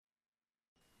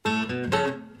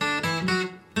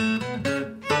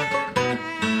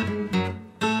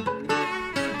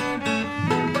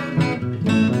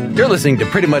You're listening to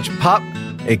Pretty Much Pop,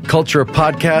 a culture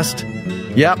podcast.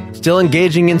 Yep, still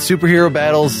engaging in superhero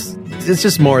battles. It's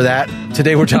just more of that.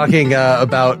 Today we're talking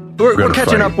about... We're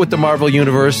catching up with the Marvel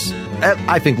Universe at,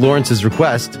 I think, Lawrence's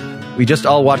request. We just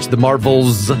all watched the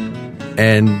Marvels,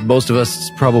 and most of us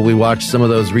probably watched some of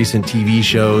those recent TV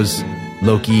shows,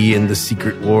 Loki and the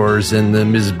Secret Wars and the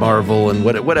Ms. Marvel and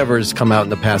whatever has come out in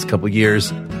the past couple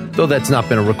years. Though that's not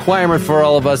been a requirement for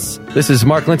all of us. This is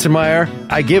Mark Linsenmeyer.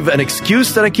 I give an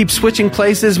excuse that I keep switching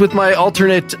places with my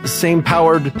alternate,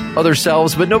 same-powered other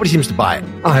selves, but nobody seems to buy it.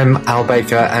 I'm Al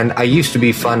Baker, and I used to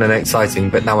be fun and exciting,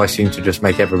 but now I seem to just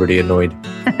make everybody annoyed.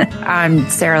 I'm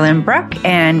Sarah Lynn Bruck,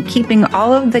 and keeping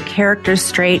all of the characters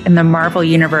straight in the Marvel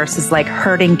Universe is like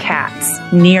herding cats.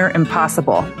 Near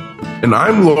impossible. And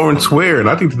I'm Lawrence Ware, and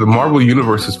I think that the Marvel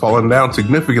Universe has fallen down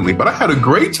significantly, but I had a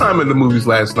great time in the movies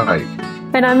last night.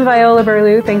 And I'm Viola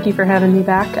Berlew. Thank you for having me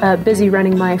back. Busy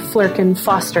running my Flurkin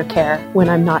foster care when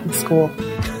I'm not in school.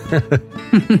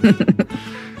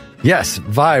 Yes,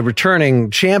 Vi,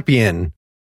 returning champion.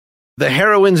 The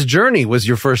Heroine's Journey was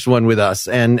your first one with us,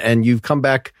 and you've come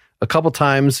back a couple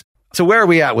times. So where are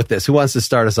we at with this? Who wants to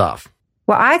start us off?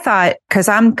 Well, I thought, because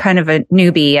I'm kind of a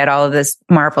newbie at all of this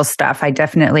Marvel stuff, I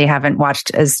definitely haven't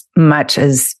watched as much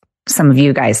as some of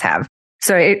you guys have.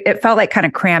 So it felt like kind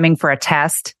of cramming for a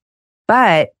test.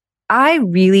 But I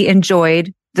really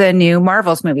enjoyed the new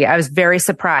Marvels movie. I was very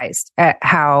surprised at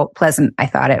how pleasant I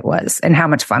thought it was and how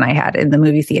much fun I had in the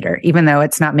movie theater, even though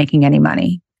it's not making any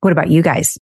money. What about you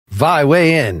guys? Vi,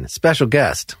 weigh in. Special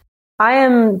guest. I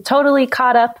am totally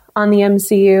caught up on the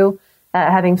MCU,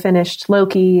 having finished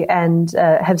Loki and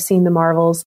have seen the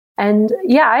Marvels. And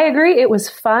yeah, I agree. It was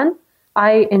fun.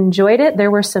 I enjoyed it.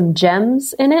 There were some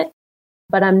gems in it,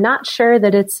 but I'm not sure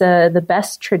that it's the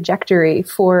best trajectory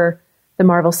for the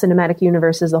Marvel Cinematic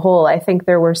Universe as a whole. I think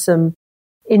there were some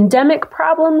endemic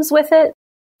problems with it,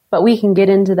 but we can get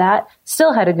into that.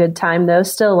 Still had a good time, though.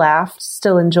 Still laughed.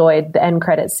 Still enjoyed the end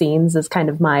credit scenes as kind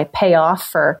of my payoff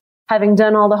for having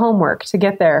done all the homework to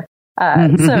get there. So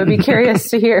I'd be curious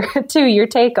to hear, too, your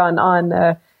take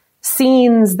on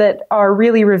scenes that are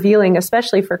really revealing,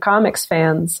 especially for comics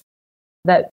fans,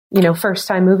 that, you know,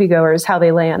 first-time moviegoers, how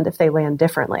they land, if they land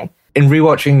differently. In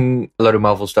rewatching a lot of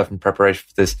Marvel stuff in preparation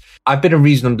for this, I've been a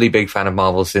reasonably big fan of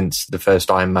Marvel since the first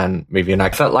Iron Man movie, and I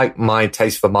felt like my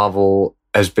taste for Marvel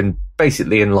has been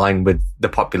basically in line with the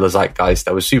popular zeitgeist.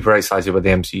 I was super excited when the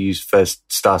MCU first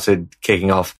started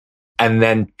kicking off, and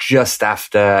then just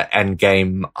after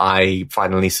Endgame, I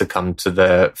finally succumbed to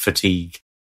the fatigue,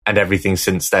 and everything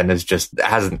since then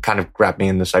hasn't kind of grabbed me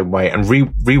in the same way. And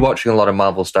rewatching a lot of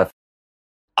Marvel stuff,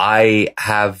 I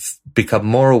have become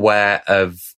more aware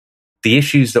of the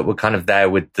issues that were kind of there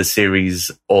with the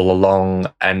series all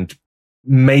along, and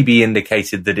maybe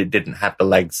indicated that it didn't have the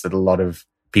legs that a lot of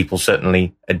people,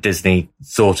 certainly at Disney,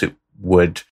 thought it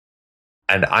would.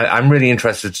 And I'm really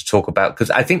interested to talk about, because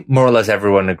I think more or less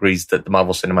everyone agrees that the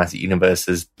Marvel Cinematic Universe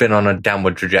has been on a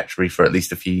downward trajectory for at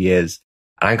least a few years.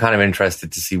 And I'm kind of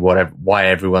interested to see why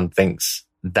everyone thinks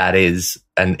that is,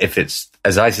 and if it's,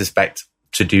 as I suspect,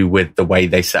 to do with the way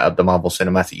they set up the Marvel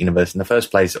Cinematic Universe in the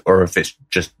first place, or if it's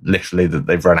just literally that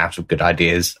they've run out of good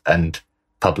ideas and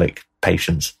public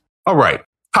patience. All right.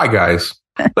 Hi, guys.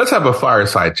 Let's have a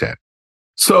fireside chat.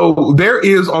 So there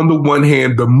is, on the one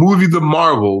hand, the movie The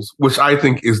Marvels, which I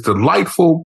think is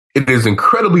delightful. It is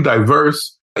incredibly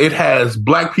diverse. It has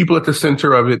Black people at the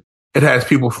center of it. It has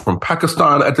people from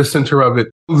Pakistan at the center of it.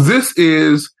 This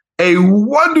is a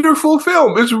wonderful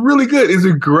film. It's really good. Is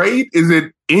it great? Is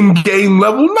it in-game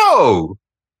level? No.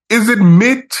 Is it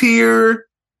mid-tier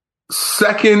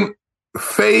second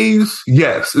phase?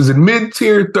 Yes. Is it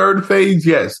mid-tier third phase?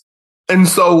 Yes. And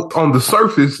so on the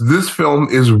surface, this film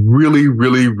is really,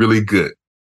 really, really good.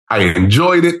 I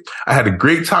enjoyed it. I had a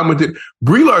great time with it.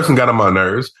 Brie Larson got on my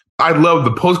nerves. I love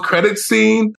the post-credit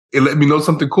scene. It let me know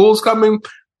something cool is coming.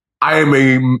 I am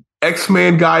a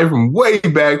X-Men guy from way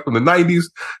back from the 90s,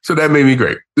 so that made me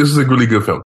great. This is a really good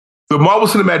film. The Marvel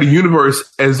Cinematic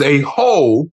Universe as a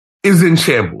whole is in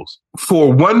shambles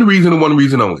for one reason and one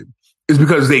reason only. Is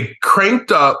because they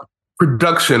cranked up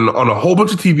production on a whole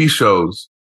bunch of TV shows,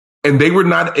 and they were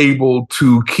not able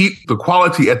to keep the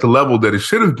quality at the level that it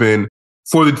should have been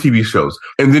for the TV shows.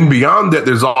 And then beyond that,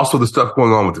 there's also the stuff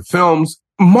going on with the films.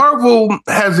 Marvel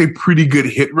has a pretty good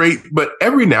hit rate, but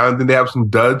every now and then they have some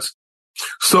duds.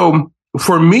 So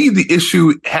for me, the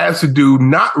issue has to do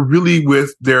not really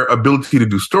with their ability to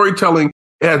do storytelling.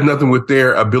 It has nothing with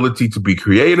their ability to be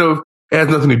creative. It has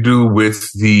nothing to do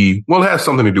with it has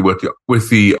something to do with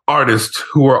the artists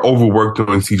who are overworked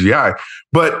doing CGI.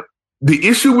 But the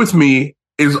issue with me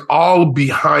is all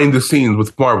behind the scenes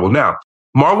with Marvel. Now,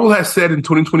 Marvel has said in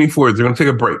 2024, they're going to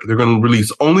take a break. They're going to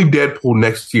release only Deadpool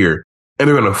next year, and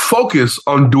they're going to focus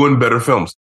on doing better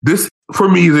films. This, for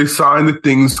me, is a sign that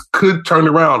things could turn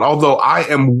around, although I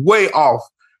am way off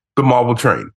the Marvel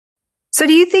train. So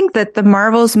do you think that the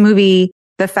Marvels movie,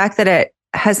 the fact that it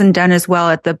hasn't done as well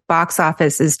at the box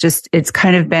office is just, it's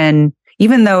kind of been,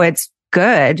 even though it's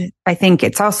good, I think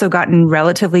it's also gotten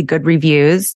relatively good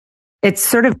reviews. It's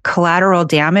sort of collateral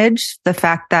damage. The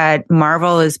fact that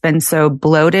Marvel has been so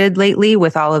bloated lately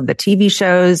with all of the TV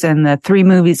shows and the 3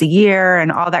 movies a year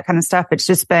and all that kind of stuff. It's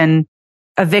just been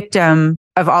a victim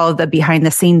of all of the behind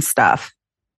the scenes stuff.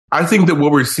 I think that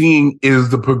what we're seeing is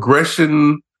the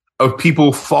progression of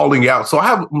people falling out. So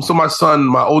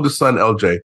my oldest son,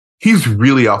 LJ, he's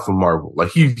really off of Marvel.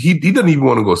 Like he doesn't even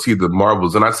want to go see the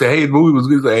Marvels. And I say, hey, the movie was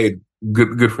good. He's like, hey,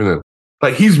 good for them.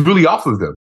 Like he's really off of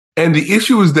them. And the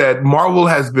issue is that Marvel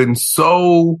has been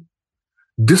so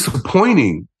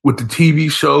disappointing with the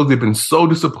TV shows. They've been so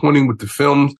disappointing with the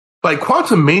films. Like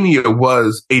Quantumania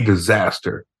was a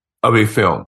disaster of a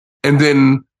film. And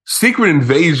then Secret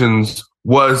Invasions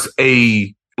was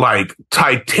a like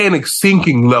Titanic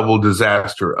sinking level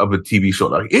disaster of a TV show.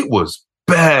 Like it was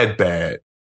bad.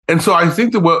 And so I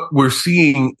think that what we're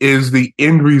seeing is the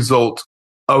end result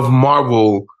of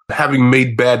Marvel having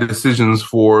made bad decisions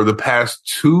for the past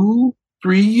 2-3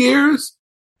 years.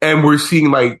 And we're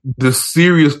seeing like the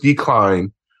serious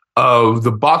decline of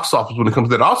the box office when it comes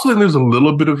to that. Also, then there's a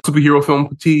little bit of superhero film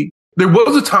fatigue. There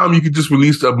was a time you could just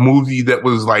release a movie that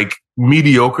was like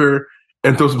mediocre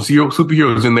and throw some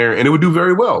superheroes in there and it would do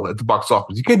very well at the box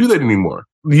office. You can't do that anymore.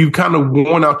 You've kind of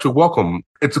worn out your welcome.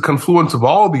 It's a confluence of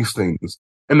all these things.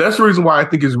 And that's the reason why I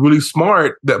think it's really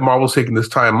smart that Marvel's taking this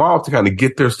time off to kind of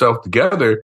get their stuff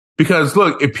together. Because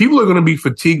look, if people are going to be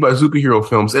fatigued by superhero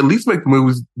films, at least make the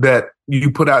movies that you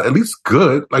put out at least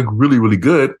good, like really, really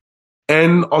good.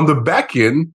 And on the back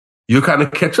end, you'll kind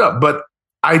of catch up. But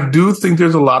I do think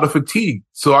there's a lot of fatigue.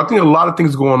 So I think a lot of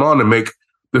things going on to make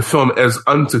the film as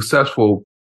unsuccessful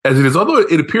as it is, although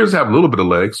it appears to have a little bit of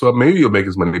legs. So maybe he'll make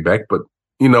his money back. But,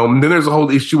 and then there's a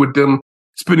whole issue with them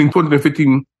spending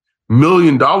 $215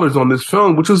 million on this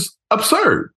film, which is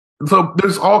absurd. So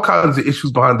there's all kinds of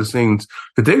issues behind the scenes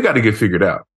that they've got to get figured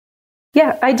out.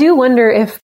 Yeah, I do wonder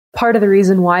if part of the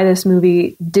reason why this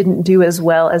movie didn't do as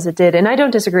well as it did, and I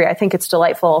don't disagree, I think it's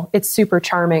delightful, it's super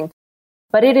charming,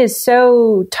 but it is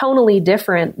so tonally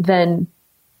different than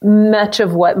much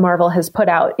of what Marvel has put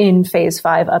out in Phase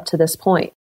 5 up to this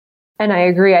point. And I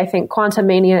agree, I think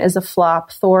Quantumania is a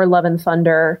flop, Thor, Love and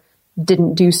Thunder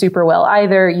didn't do super well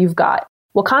either. You've got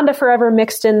Wakanda Forever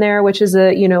mixed in there, which is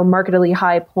a, markedly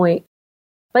high point.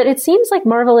 But it seems like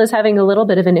Marvel is having a little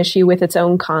bit of an issue with its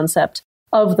own concept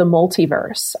of the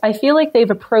multiverse. I feel like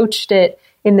they've approached it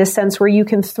in this sense where you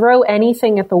can throw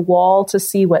anything at the wall to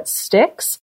see what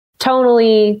sticks.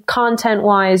 Tonally,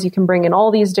 content-wise, you can bring in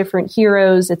all these different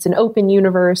heroes. It's an open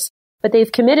universe. But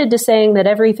they've committed to saying that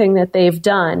everything that they've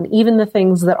done, even the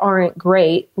things that aren't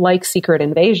great, like Secret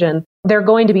Invasion, they're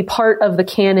going to be part of the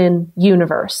canon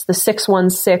universe, the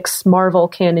 616 Marvel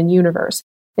canon universe.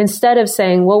 Instead of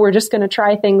saying, well, we're just going to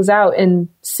try things out and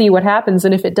see what happens.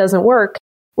 And if it doesn't work,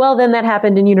 well, then that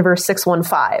happened in Universe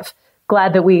 615.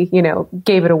 Glad that we,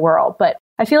 gave it a whirl. But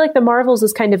I feel like the Marvels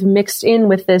is kind of mixed in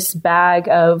with this bag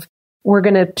of we're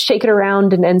going to shake it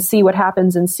around and see what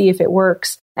happens and see if it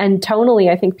works. And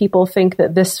tonally, I think people think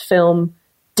that this film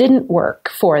didn't work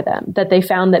for them, that they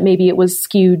found that maybe it was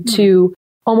skewed to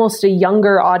almost a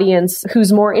younger audience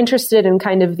who's more interested in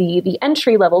kind of the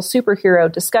entry-level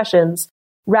superhero discussions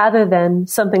rather than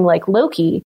something like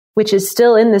Loki, which is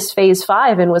still in this Phase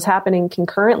 5 and was happening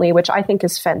concurrently, which I think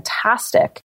is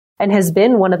fantastic and has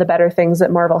been one of the better things that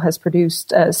Marvel has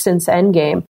produced since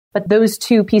Endgame. But those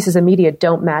two pieces of media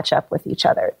don't match up with each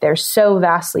other. They're so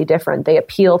vastly different. They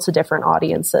appeal to different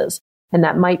audiences. And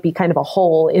that might be kind of a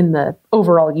hole in the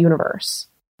overall universe.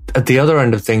 At the other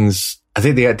end of things, I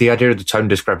think the idea of the tone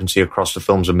discrepancy across the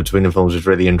films and between the films is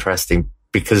really interesting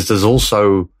because there's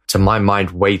also, to my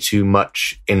mind, way too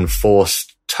much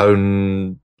enforced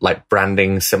tone, like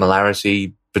branding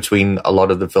similarity between a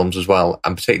lot of the films as well.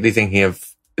 I'm particularly thinking of,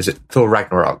 is it Thor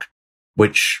Ragnarok?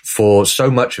 Which for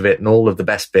so much of it and all of the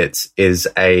best bits is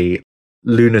a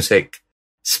lunatic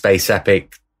space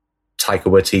epic Taika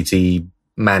Waititi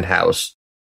madhouse.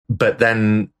 But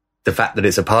then the fact that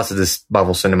it's a part of this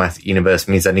Marvel Cinematic Universe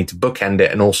means I need to bookend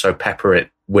it and also pepper it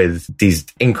with these,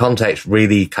 in context,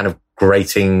 really kind of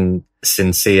grating,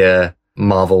 sincere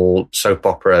Marvel soap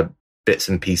opera bits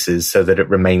and pieces so that it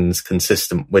remains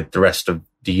consistent with the rest of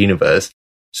the universe.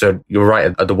 So you're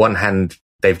right. At the one hand,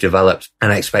 they've developed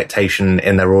an expectation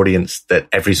in their audience that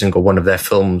every single one of their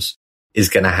films is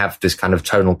going to have this kind of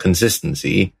tonal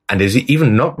consistency, and is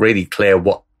even not really clear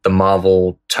what the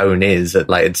Marvel tone is.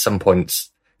 At some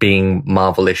points, being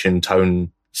Marvel-ish in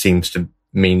tone seems to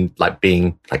mean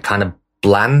being kind of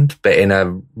bland, but in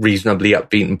a reasonably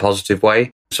upbeat and positive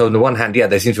way. So on the one hand,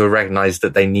 they seem to have recognized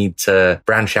that they need to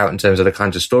branch out in terms of the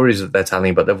kinds of stories that they're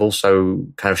telling, but they've also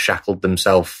kind of shackled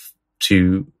themselves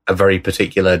to a very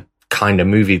particular kind of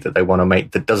movie that they want to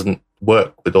make that doesn't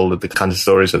work with all of the kind of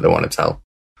stories that they want to tell.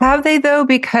 Have they though?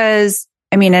 Because,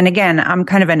 and again, I'm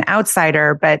kind of an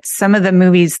outsider, but some of the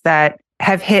movies that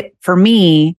have hit for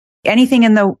me, anything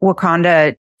in the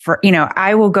Wakanda,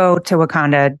 I will go to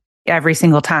Wakanda every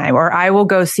single time, or I will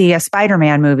go see a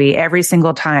Spider-Man movie every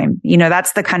single time.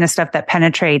 That's the kind of stuff that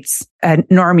penetrates a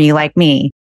normie like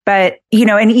me. But,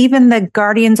 and even the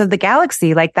Guardians of the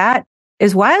Galaxy, that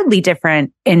is wildly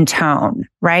different in tone,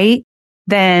 right?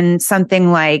 Than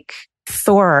something like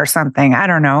Thor or something. I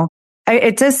don't know.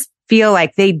 It just feel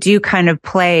like they do kind of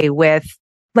play with,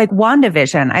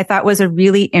 WandaVision, I thought was a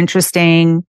really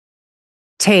interesting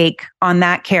take on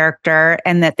that character,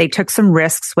 and that they took some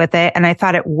risks with it. And I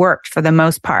thought it worked for the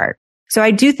most part. So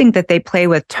I do think that they play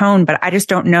with tone, but I just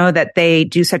don't know that they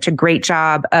do such a great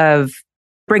job of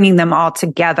bringing them all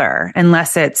together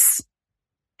unless it's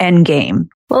Endgame.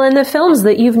 Well, and the films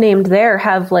that you've named there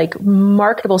have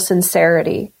marketable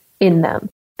sincerity in them.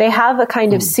 They have a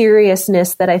kind of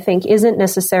seriousness that I think isn't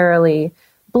necessarily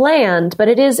bland, but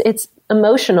it's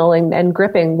emotional and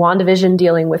gripping. WandaVision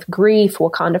dealing with grief,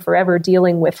 Wakanda Forever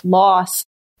dealing with loss,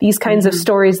 these kinds of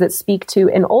stories that speak to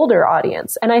an older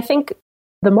audience. And I think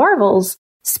the Marvels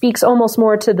speaks almost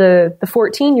more to the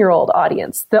 14-year-old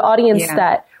audience, the audience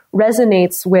that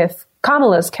resonates with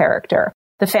Kamala's character,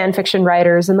 the fan fiction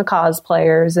writers and the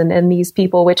cosplayers and these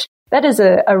people, which that is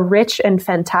a rich and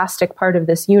fantastic part of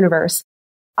this universe.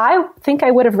 I think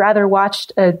I would have rather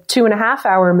watched a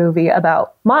 2.5-hour movie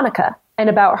about Monica and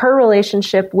about her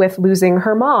relationship with losing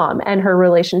her mom and her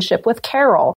relationship with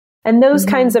Carol and those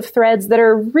kinds of threads that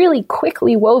are really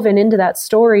quickly woven into that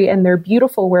story, and they're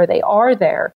beautiful where they are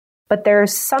there, but they're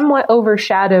somewhat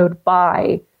overshadowed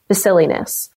by the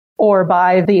silliness or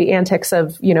by the antics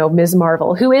of, Ms.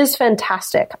 Marvel, who is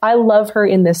fantastic. I love her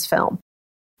in this film,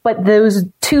 but those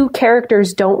two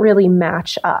characters don't really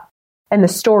match up. And the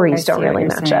stories don't really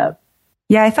match up.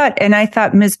 Yeah, I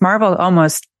thought Ms. Marvel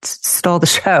almost stole the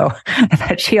show. I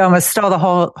thought she almost stole the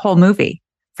whole movie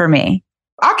for me.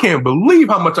 I can't believe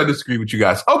how much I disagree with you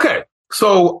guys. Okay,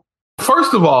 so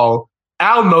first of all,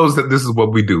 Al knows that this is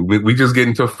what we do. We just get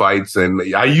into fights, and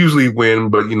I usually win,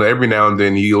 but every now and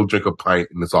then he'll drink a pint,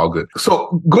 and it's all good.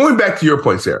 So going back to your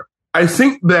point, Sarah, I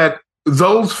think that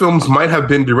those films might have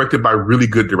been directed by really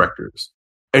good directors.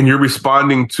 And you're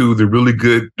responding to the really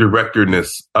good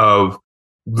directorness of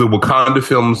the Wakanda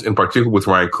films, in particular with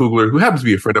Ryan Coogler, who happens to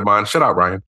be a friend of mine. Shout out,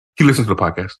 Ryan. He listens to the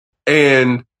podcast.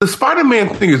 And the Spider-Man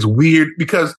thing is weird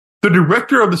because the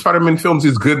director of the Spider-Man films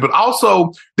is good, but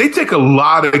also they take a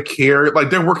lot of care.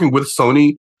 They're working with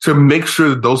Sony to make sure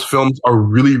that those films are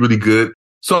really, really good.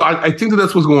 So I think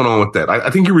that's what's going on with that. I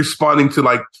think you're responding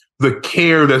to the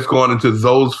care that's gone into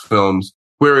those films,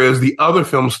 whereas the other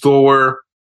films, Thor,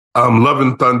 Love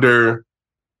and Thunder,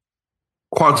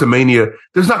 Quantumania,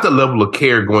 there's not that level of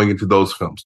care going into those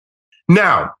films.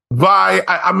 Now,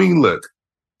 look,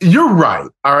 you're right,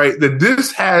 all right, that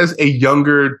this has a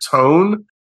younger tone,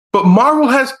 but Marvel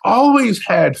has always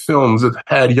had films that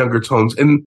had younger tones.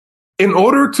 And in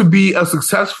order to be a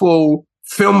successful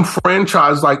film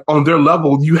franchise, on their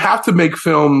level, you have to make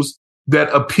films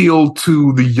that appeal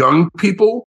to the young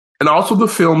people and also the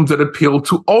films that appeal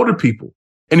to older people.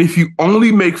 And if you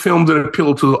only make films that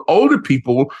appeal to the older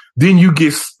people, then you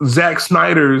get Zack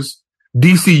Snyder's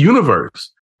DC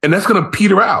universe. And that's going to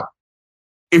peter out.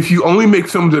 If you only make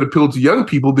films that appeal to young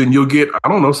people, then you'll get,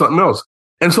 something else.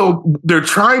 And so they're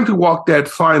trying to walk that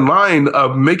fine line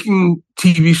of making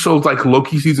TV shows like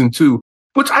Loki season 2,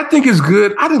 which I think is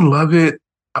good. I didn't love it,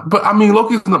 but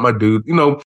Loki's not my dude.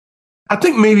 I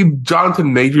think maybe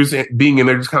Jonathan Majors being in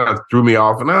there just kind of threw me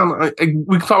off. And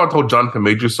we can talk about the whole Jonathan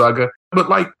Majors saga,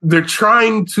 but they're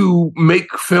trying to make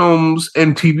films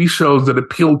and TV shows that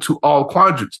appeal to all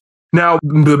quadrants. Now,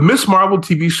 the Ms. Marvel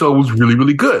TV show was really,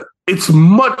 really good. It's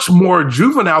much more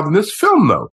juvenile than this film,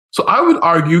 though. So I would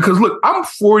argue, because look, I'm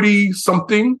 40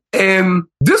 something and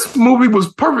this movie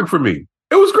was perfect for me.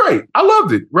 It was great. I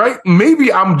loved it, right?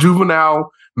 Maybe I'm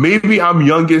juvenile. Maybe I'm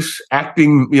youngish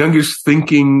acting, youngish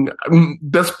thinking.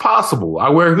 That's possible. I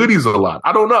wear hoodies a lot.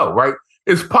 I don't know, right?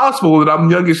 it's possible that I'm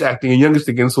youngish acting and youngish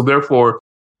again, so therefore,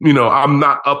 I'm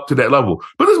not up to that level.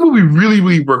 But this movie really,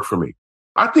 really worked for me.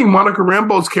 I think Monica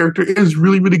Rambeau's character is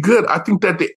really, really good. I think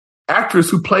that the actress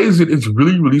who plays it is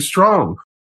really, really strong.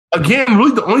 Again,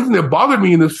 really the only thing that bothered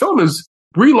me in this film is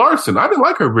Brie Larson. I didn't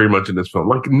like her very much in this film,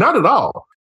 like not at all.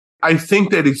 I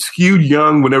think that it skewed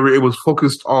young whenever it was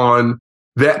focused on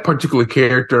that particular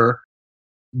character,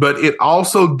 but it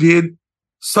also did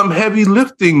some heavy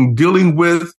lifting dealing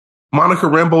with Monica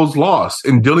Rambeau's loss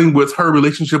and dealing with her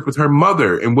relationship with her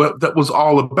mother and what that was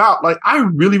all about. Like, I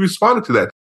really responded to that.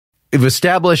 It was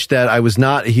established that I was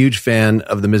not a huge fan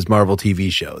of the Ms. Marvel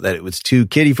TV show, that it was too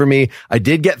kiddie for me. I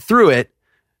did get through it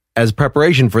as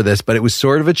preparation for this, but it was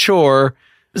sort of a chore.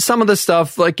 Some of the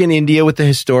stuff, like in India with the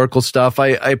historical stuff, I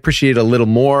appreciate a little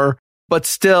more, but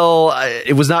still,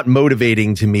 it was not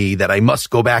motivating to me that I must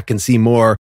go back and see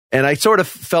more. And I sort of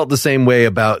felt the same way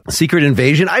about Secret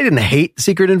Invasion. I didn't hate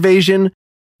Secret Invasion,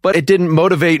 but it didn't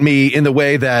motivate me in the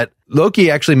way that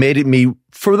Loki actually made it me,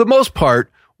 for the most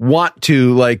part, want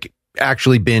to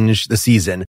actually binge the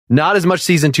season. Not as much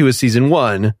season 2 as season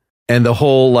 1. And the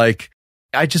whole,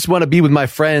 I just want to be with my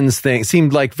friends thing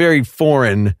seemed very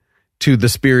foreign to the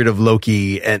spirit of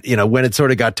Loki. And, when it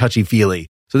sort of got touchy feely.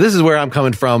 So this is where I'm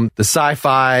coming from. The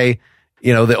sci-fi,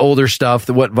 the older stuff,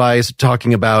 what Vi is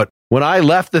talking about. When I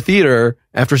left the theater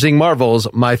after seeing Marvels,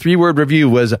 my 3-word review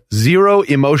was 0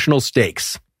 emotional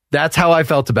stakes. That's how I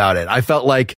felt about it. I felt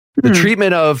like the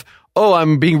treatment of,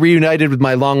 I'm being reunited with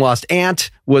my long lost aunt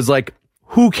was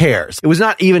who cares? It was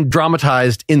not even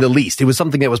dramatized in the least. It was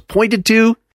something that was pointed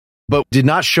to, but did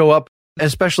not show up.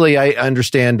 Especially, I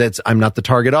understand that I'm not the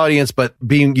target audience, but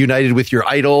being united with your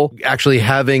idol, actually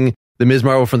having the Ms.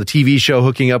 Marvel from the TV show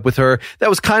hooking up with her, that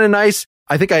was kind of nice.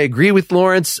 I think I agree with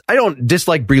Lawrence. I don't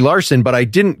dislike Brie Larson, but I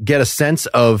didn't get a sense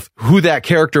of who that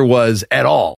character was at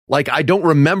all. I don't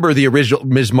remember the original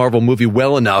Ms. Marvel movie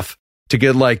well enough to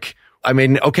get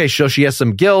okay, so she has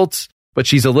some guilt, but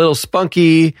she's a little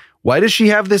spunky. Why does she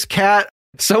have this cat?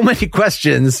 So many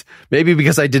questions, maybe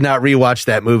because I did not rewatch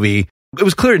that movie. It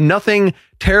was clear nothing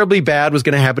terribly bad was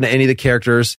going to happen to any of the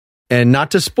characters. And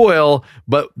not to spoil,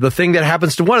 but the thing that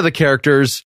happens to one of the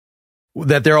characters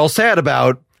that they're all sad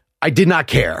about, I did not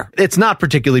care. It's not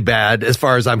particularly bad as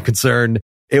far as I'm concerned.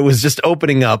 It was just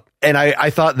opening up. And I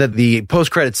thought that the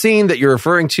post-credit scene that you're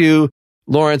referring to,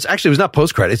 Lawrence, actually it was not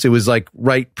post-credits. It was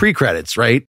pre-credits,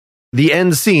 right? The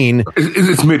end scene.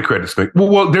 It's mid-credits.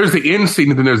 Well, there's the end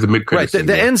scene and then there's the mid-credits. Right.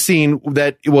 The end scene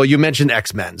that, you mentioned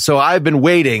X-Men. So I've been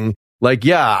waiting.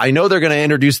 I know they're going to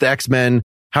introduce the X-Men.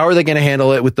 How are they going to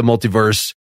handle it with the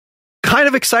multiverse? Kind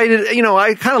of excited.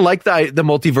 I kind of like the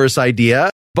multiverse idea.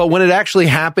 But when it actually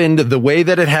happened, the way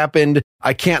that it happened,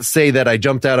 I can't say that I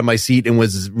jumped out of my seat and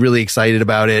was really excited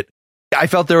about it. I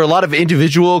felt there were a lot of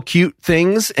individual cute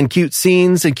things and cute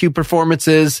scenes and cute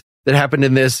performances that happened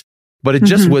in this, but it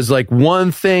just was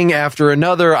one thing after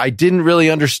another. I didn't really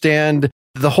understand.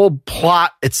 The whole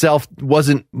plot itself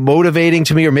wasn't motivating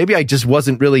to me, or maybe I just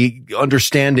wasn't really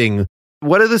understanding.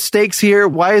 What are the stakes here?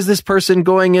 Why is this person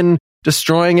going and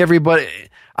destroying everybody?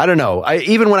 I don't know.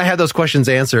 Even when I had those questions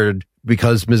answered,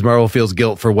 because Ms. Marvel feels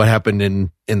guilt for what happened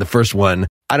in the first one,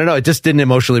 I don't know. It just didn't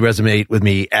emotionally resonate with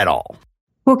me at all.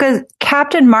 Well, because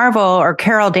Captain Marvel or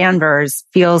Carol Danvers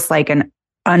feels like an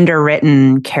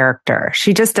underwritten character.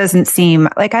 She just doesn't seem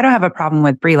I don't have a problem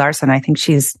with Brie Larson. I think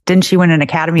didn't she win an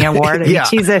Academy Award? Yeah.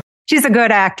 She's a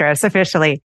good actress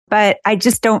officially, but I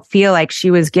just don't feel like she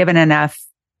was given enough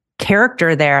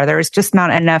character there. There was just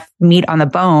not enough meat on the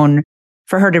bone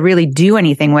for her to really do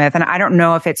anything with. And I don't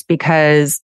know if it's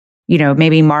because,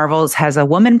 maybe Marvel's has a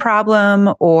woman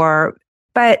problem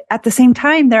but at the same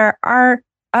time, there are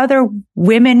other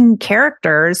women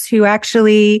characters who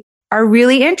actually are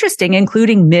really interesting,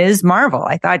 including Ms. Marvel.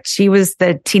 I thought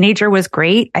the teenager was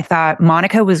great. I thought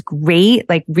Monica was great,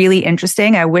 really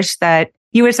interesting. You wish that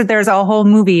there was a whole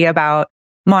movie about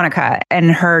Monica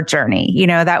and her journey.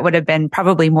 That would have been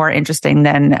probably more interesting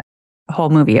than a whole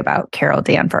movie about Carol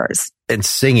Danvers. And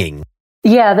singing.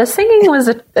 Yeah, the singing was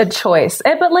a choice,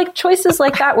 but choices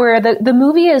like that where the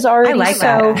movie is already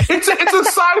that. It's a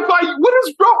sci-fi. What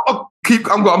is wrong?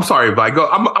 I'm sorry, Vi. Go.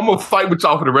 I'm gonna fight with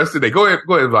y'all for the rest of the day. Go ahead,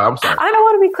 Vi. I'm sorry. I don't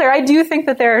want to be clear. I do think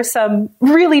that there are some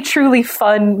really truly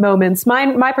fun moments.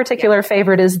 My particular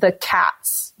favorite is the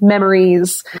cat's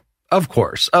memories. Of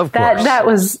course. That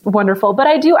was wonderful. But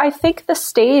I think the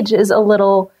stage is a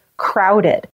little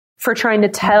crowded for trying to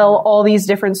tell all these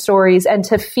different stories and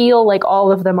to feel like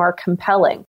all of them are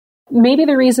compelling. Maybe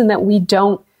the reason that we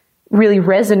don't really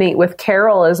resonate with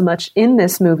Carol as much in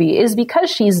this movie is because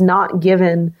she's not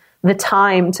given the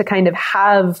time to kind of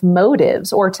have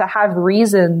motives or to have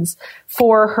reasons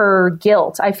for her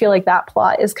guilt. I feel like that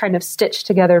plot is kind of stitched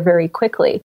together very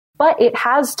quickly. But it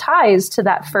has ties to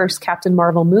that first Captain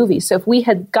Marvel movie. So if we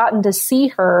had gotten to see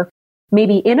her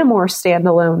maybe in a more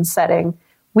standalone setting,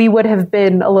 we would have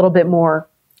been a little bit more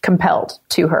compelled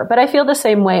to her. But I feel the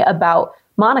same way about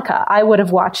Monica. I would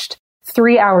have watched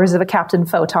 3 hours of a Captain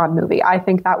Photon movie. I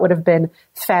think that would have been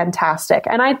fantastic.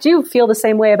 And I do feel the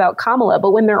same way about Kamala,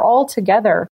 but when they're all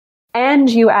together and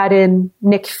you add in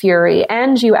Nick Fury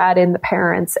and you add in the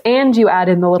parents and you add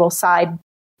in the little side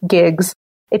gigs,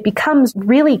 it becomes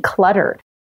really cluttered.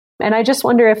 And I just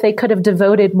wonder if they could have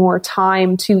devoted more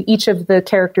time to each of the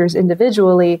characters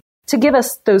individually to give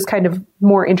us those kind of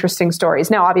more interesting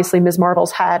stories. Now, obviously, Ms.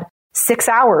 Marvel's had 6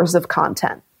 hours of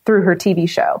content through her TV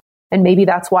show. And maybe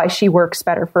that's why she works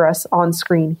better for us on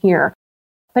screen here.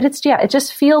 But it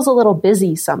just feels a little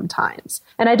busy sometimes.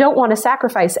 And I don't want to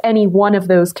sacrifice any one of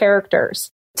those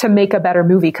characters to make a better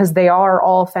movie because they are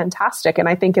all fantastic. And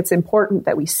I think it's important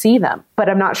that we see them. But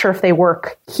I'm not sure if they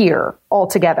work here all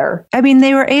together. I mean,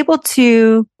 they were able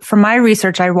to, from my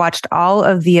research, I watched all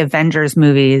of the Avengers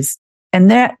movies.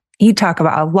 And there you talk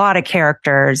about a lot of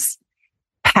characters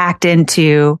packed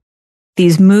into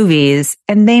these movies,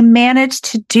 and they managed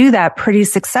to do that pretty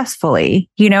successfully,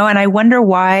 and I wonder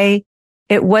why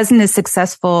it wasn't as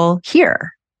successful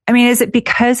here. I mean, is it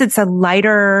because it's a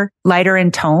lighter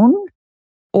in tone,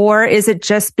 or is it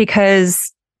just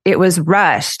because it was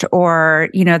rushed, or,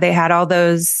 they had all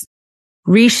those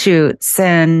reshoots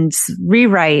and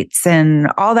rewrites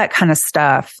and all that kind of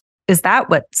stuff? Is that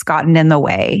what's gotten in the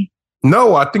way?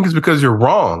 No, I think it's because you're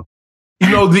wrong.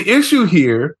 The issue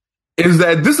here is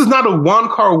that this is not a Wong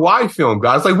Kar-wai film,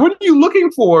 guys. Like, what are you looking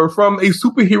for from a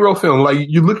superhero film? Like,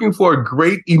 you're looking for a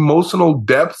great emotional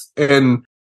depth and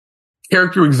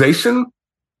characterization.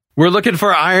 We're looking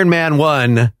for Iron Man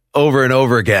 1 over and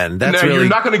over again. You're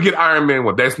not going to get Iron Man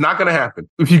 1. That's not going to happen.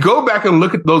 If you go back and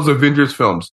look at those Avengers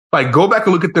films, like, go back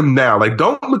and look at them now. Like,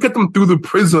 don't look at them through the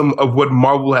prism of what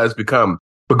Marvel has become,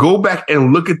 but go back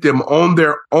and look at them on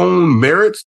their own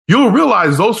merits. You'll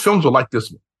realize those films are like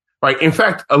this one. Right. In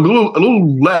fact, a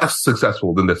little less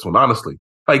successful than this one, honestly.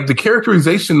 Like, the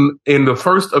characterization in the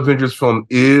first Avengers film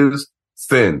is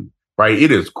thin, right? It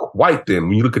is quite thin.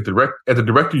 When you look at the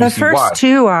director, you see why. The first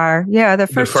two are. Yeah, the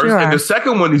first two are. And the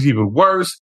second one is even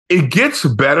worse. It gets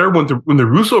better when the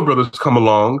Russo brothers come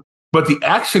along, but the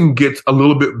action gets a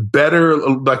little bit better.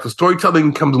 Like, the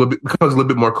storytelling becomes a little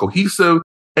bit more cohesive.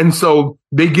 And so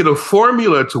they get a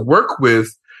formula to work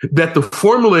with, that the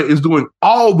formula is doing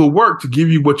all the work to give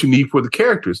you what you need for the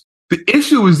characters. The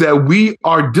issue is that we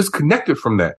are disconnected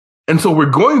from that. And so we're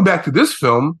going back to this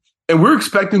film and we're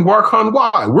expecting Wong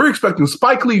Kar-wai. We're expecting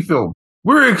Spike Lee film.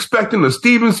 We're expecting a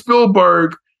Steven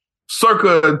Spielberg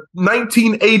circa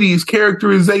 1980s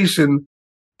characterization.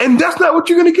 And that's not what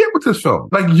you're going to get with this film.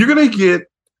 Like, you're going to get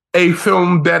a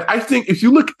film that I think, if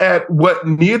you look at what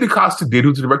Nia DaCosta did,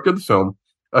 who's the director of the film,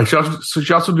 she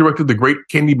also directed the great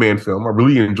Candyman film. I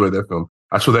really enjoyed that film.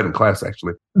 I showed that in class,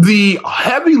 actually. The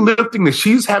heavy lifting that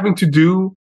she's having to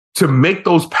do to make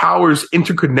those powers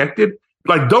interconnected,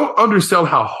 like, don't undersell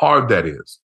how hard that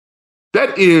is.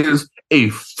 That is a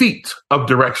feat of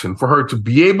direction for her to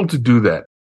be able to do that.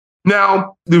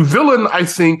 Now, the villain, I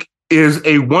think, is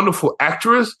a wonderful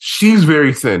actress. She's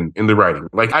very thin in the writing.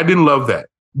 Like, I didn't love that.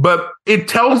 But it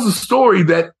tells the story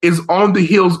that is on the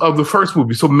heels of the first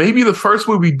movie. So maybe the first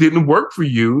movie didn't work for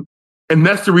you, and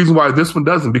that's the reason why this one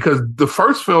doesn't, because the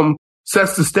first film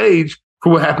sets the stage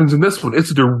for what happens in this one.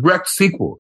 It's a direct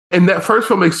sequel. And that first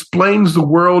film explains the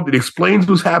world. It explains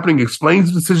what's happening,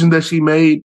 explains the decision that she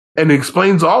made, and it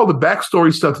explains all the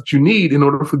backstory stuff that you need in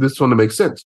order for this one to make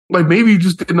sense. Like, maybe you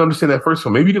just didn't understand that first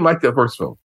film. Maybe you didn't like that first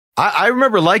film. I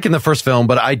remember liking the first film,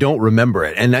 but I don't remember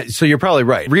it. And so you're probably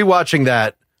right. Rewatching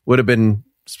that would have been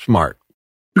smart.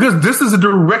 Because this is a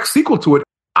direct sequel to it.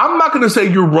 I'm not going to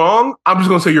say you're wrong. I'm just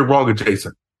going to say you're wrong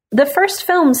adjacent. The first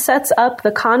film sets up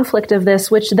the conflict of this,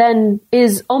 which then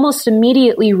is almost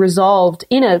immediately resolved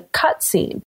in a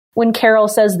cutscene when Carol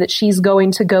says that she's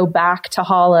going to go back to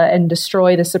Hala and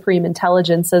destroy the Supreme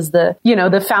Intelligence as the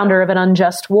founder of an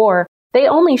unjust war. They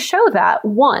only show that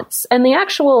once. And the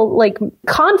actual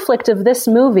conflict of this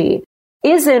movie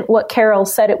isn't what Carol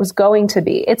said it was going to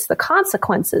be. It's the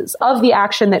consequences of the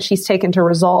action that she's taken to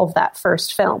resolve that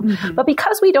first film. Mm-hmm. But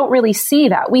because we don't really see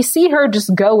that, we see her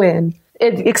just go in,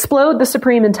 explode the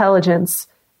Supreme Intelligence,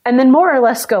 and then more or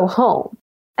less go home.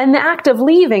 And the act of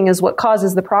leaving is what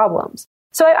causes the problems.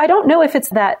 So I don't know if it's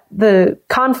that the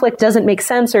conflict doesn't make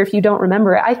sense or if you don't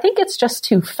remember it. I think it's just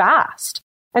too fast.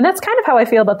 And that's kind of how I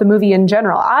feel about the movie in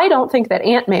general. I don't think that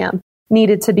Ant-Man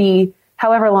needed to be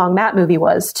however long that movie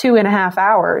was, 2.5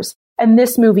 hours, and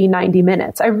this movie 90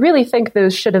 minutes. I really think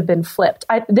those should have been flipped.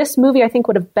 This movie, I think,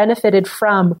 would have benefited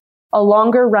from a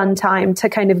longer runtime to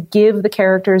kind of give the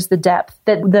characters the depth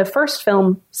that the first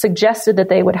film suggested that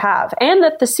they would have, and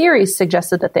that the series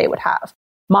suggested that they would have.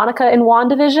 Monica in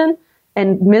WandaVision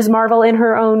and Ms. Marvel in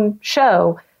her own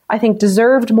show, I think,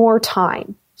 deserved more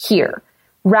time here,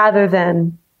 rather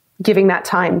than giving that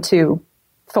time to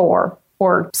Thor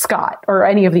or Scott or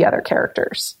any of the other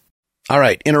characters. All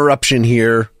right, interruption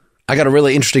here. I got a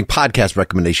really interesting podcast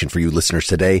recommendation for you listeners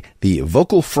today. The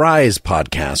Vocal Fries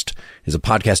podcast is a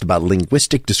podcast about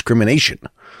linguistic discrimination.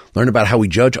 Learn about how we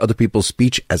judge other people's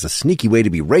speech as a sneaky way to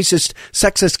be racist,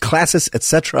 sexist, classist,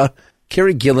 etc.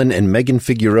 Carrie Gillen and Megan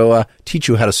Figueroa teach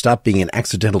you how to stop being an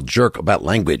accidental jerk about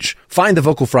language. Find the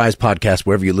Vocal Fries podcast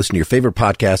wherever you listen to your favorite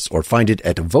podcasts, or find it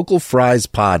at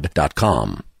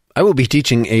vocalfriespod.com. I will be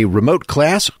teaching a remote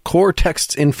class, Core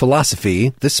Texts in Philosophy,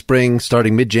 this spring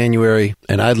starting mid-January,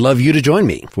 and I'd love you to join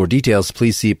me. For details,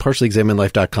 please see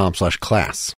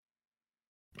partiallyexaminedlife.com/class.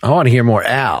 I want to hear more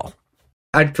Al.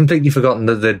 I'd completely forgotten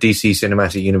that the DC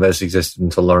Cinematic Universe existed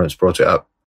until Lawrence brought it up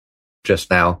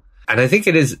just now. And I think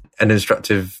it is an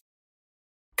instructive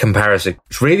comparison.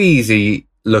 It's really easy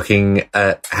looking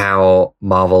at how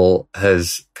Marvel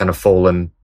has kind of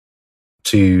fallen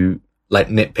to like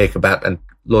nitpick about, and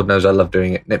Lord knows I love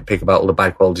doing it, nitpick about all the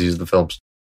bad qualities of the films.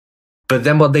 But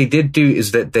then what they did do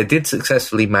is that they did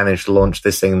successfully manage to launch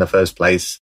this thing in the first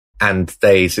place. And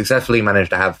they successfully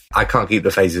managed to have, I can't keep the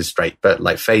phases straight, but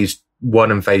like phase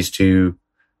 1 and phase 2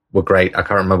 were great. I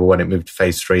can't remember when it moved to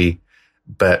phase 3,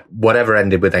 but whatever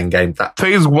ended with Endgame.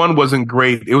 Phase 1 wasn't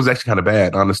great. It was actually kind of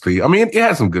bad, honestly. I mean, it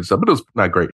had some good stuff, but it was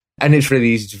not great. And it's really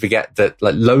easy to forget that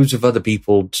like loads of other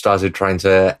people started trying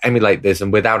to emulate this,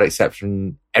 and without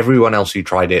exception, everyone else who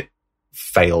tried it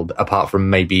failed, apart from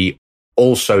maybe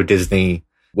also Disney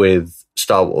with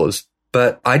Star Wars.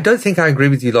 But I don't think I agree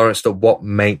with you, Lawrence, that what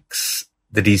makes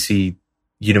the DC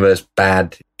universe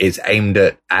bad is aimed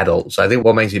at adults. I think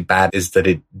what makes it bad is that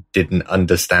it didn't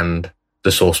understand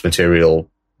the source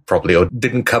material properly, or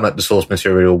didn't come at the source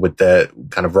material with the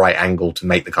kind of right angle to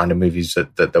make the kind of movies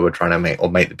that they were trying to make,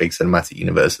 or make the big cinematic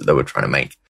universe that they were trying to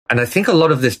make. And I think a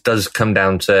lot of this does come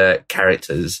down to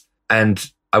characters. And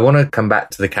I want to come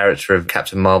back to the character of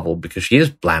Captain Marvel, because she is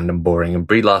bland and boring, and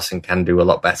Brie Larson can do a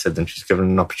lot better than she's given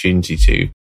an opportunity to.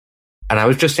 And I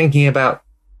was just thinking about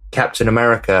Captain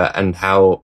America and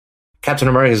how Captain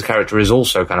America's character is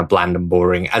also kind of bland and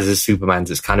boring, as is Superman's.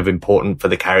 It's kind of important for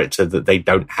the character that they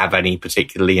don't have any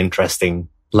particularly interesting,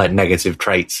 like, negative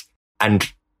traits.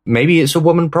 And maybe it's a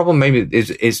woman problem. Maybe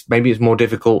it's more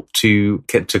difficult to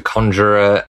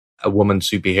conjure a woman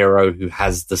superhero who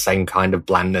has the same kind of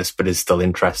blandness but is still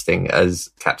interesting as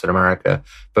Captain America.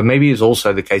 But maybe it's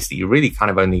also the case that you really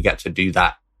kind of only get to do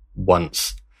that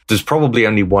once. There's probably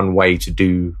only one way to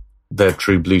do the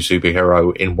true blue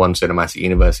superhero in one cinematic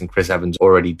universe, and Chris Evans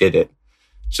already did it.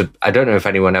 So I don't know if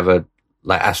anyone ever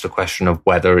asked a question of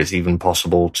whether it's even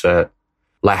possible to,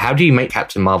 how do you make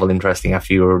Captain Marvel interesting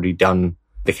after you've already done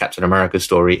the Captain America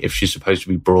story if she's supposed to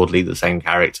be broadly the same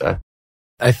character?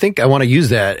 I think I want to use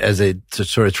that as to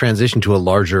sort of transition to a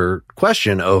larger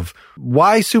question of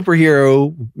why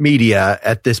superhero media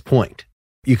at this point.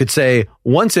 You could say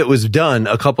once it was done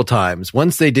a couple times,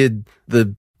 once they did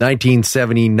the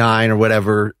 1979 or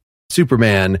whatever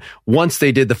Superman, once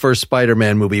they did the first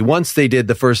Spider-Man movie, once they did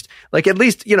the first, at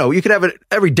least, you could have it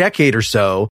every decade or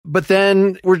so, but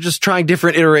then we're just trying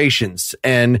different iterations.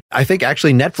 And I think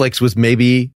actually Netflix was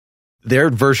maybe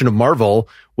their version of Marvel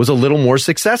was a little more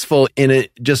successful in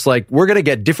it. Just we're going to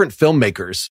get different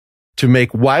filmmakers to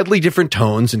make widely different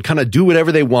tones and kind of do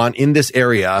whatever they want in this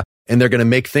area. And they're going to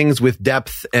make things with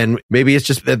depth. And maybe it's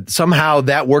just that somehow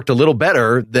that worked a little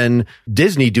better than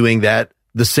Disney doing that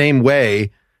the same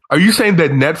way. Are you saying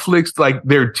that Netflix,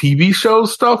 their TV show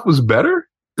stuff was better?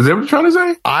 Is that what you're trying to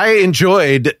say? I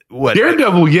enjoyed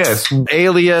Daredevil, yes.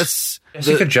 Alias.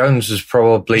 Jessica Jones is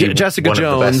probably Jessica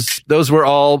Jones. Those were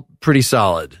all pretty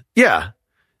solid. Yeah,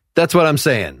 that's what I'm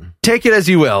saying. Take it as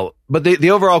you will. But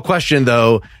the overall question,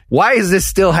 though, why is this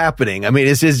still happening? I mean,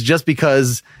 is this just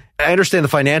because... I understand the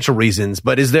financial reasons,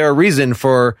 but is there a reason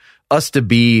for us to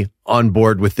be on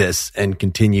board with this and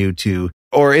continue to,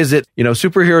 or is it,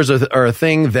 superheroes are a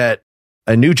thing that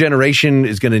a new generation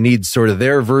is going to need sort of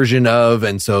their version of,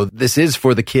 and so this is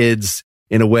for the kids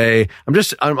in a way.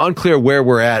 I'm unclear where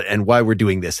we're at and why we're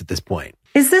doing this at this point.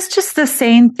 Is this just the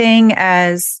same thing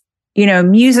as,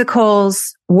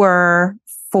 musicals were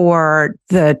for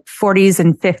the 40s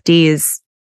and 50s,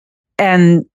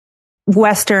 and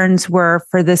Westerns were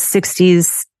for the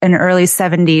 60s and early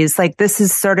 70s. Like, this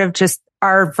is sort of just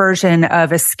our version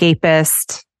of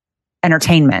escapist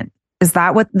entertainment. Is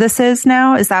that what this is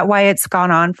now? Is that why it's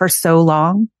gone on for so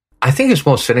long? I think it's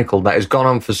more cynical that it's gone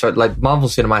on for Marvel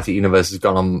Cinematic Universe has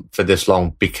gone on for this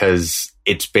long because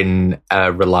it's been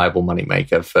a reliable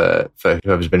moneymaker for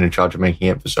whoever's been in charge of making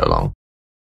it for so long.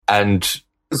 And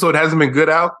so it hasn't been good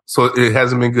out. So it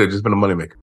hasn't been good. It's just been a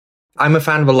moneymaker. I'm a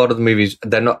fan of a lot of the movies.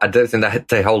 They're not, I don't think that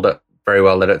they hold up very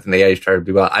well. I don't think they age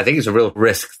terribly well. I think it's a real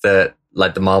risk that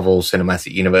like the Marvel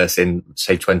Cinematic Universe in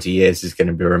say 20 years is going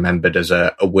to be remembered as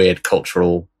a weird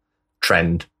cultural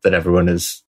trend that everyone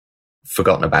has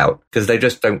forgotten about because they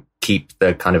just don't keep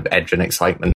the kind of edge and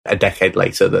excitement a decade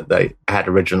later that they had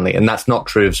originally. And that's not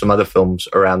true of some other films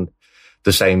around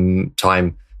the same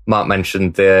time. Mark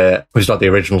mentioned it was not the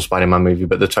original Spider-Man movie,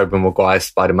 but the Tobey Maguire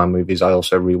Spider-Man movies I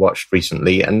also rewatched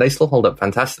recently, and they still hold up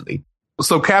fantastically.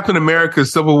 So Captain America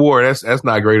Civil War, that's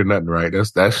not great or nothing, right?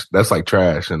 That's like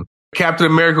trash. And Captain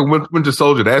America Winter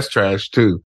Soldier, that's trash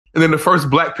too. And then the first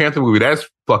Black Panther movie, that's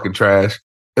fucking trash.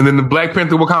 And then the Black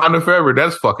Panther Wakanda Forever,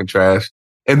 that's fucking trash.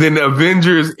 And then the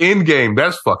Avengers Endgame,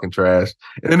 that's fucking trash.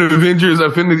 And then the Avengers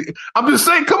Infinity. I'm just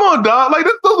saying, come on, dog. Like,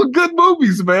 those are good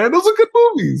movies, man. Those are good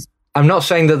movies. I'm not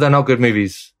saying that they're not good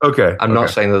movies. Okay. I'm not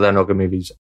saying that they're not good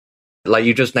movies. Like,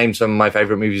 you just named some of my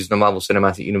favorite movies in the Marvel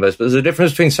Cinematic Universe, but there's a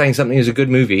difference between saying something is a good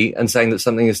movie and saying that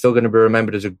something is still going to be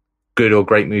remembered as a good or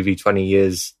great movie 20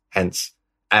 years hence.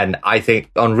 And I think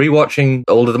on rewatching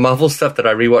all of the Marvel stuff that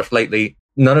I rewatched lately,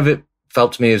 none of it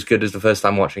felt to me as good as the first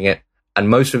time watching it. And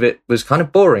most of it was kind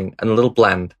of boring and a little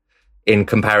bland in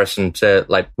comparison to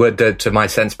to my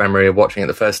sense memory of watching it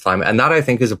the first time. And that I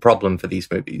think is a problem for these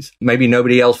movies. Maybe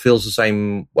nobody else feels the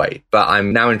same way, but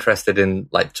I'm now interested in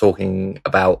like talking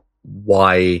about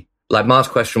why, like Mark's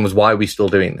question was, why are we still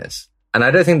doing this? And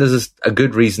I don't think there's a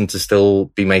good reason to still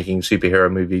be making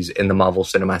superhero movies in the Marvel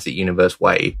Cinematic Universe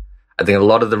way. I think a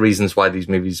lot of the reasons why these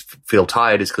movies feel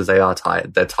tired is because they are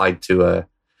tired. They're tied to a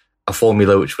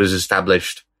formula which was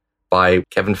established by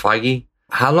Kevin Feige.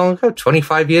 How long ago?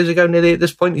 25 years ago, nearly at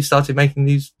this point, he started making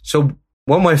these. So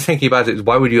one way of thinking about it is,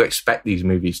 why would you expect these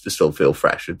movies to still feel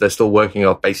fresh? If they're still working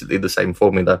off basically the same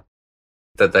formula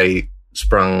that they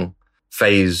sprung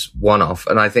phase one off.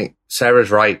 And I think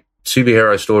Sarah's right.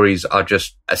 Superhero stories are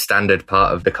just a standard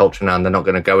part of the culture now, and they're not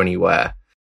going to go anywhere.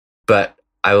 But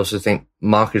I also think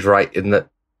Mark is right in that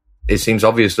it seems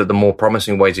obvious that the more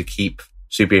promising way to keep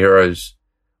superheroes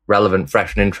relevant,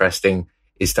 fresh, and interesting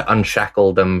is to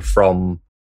unshackle them from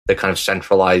the kind of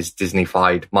centralized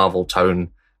Disney-fied Marvel tone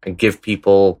and give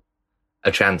people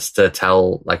a chance to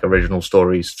tell like original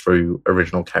stories through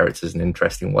original characters in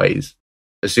interesting ways.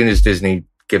 As soon as Disney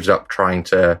gives up trying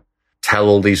to tell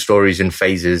all these stories in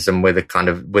phases and with the kind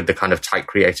of tight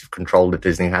creative control that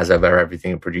Disney has over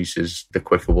everything it produces, the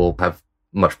quicker we'll have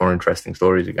much more interesting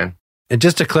stories again. And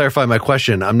just to clarify my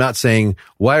question, I'm not saying,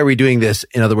 why are we doing this?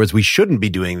 In other words, we shouldn't be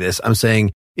doing this. I'm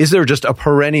saying, is there just a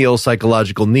perennial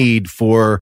psychological need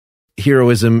for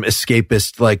heroism,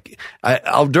 escapist? Like,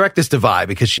 I'll direct this to Vi,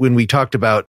 because when we talked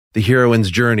about the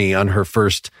heroine's journey on her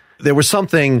first, there was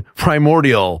something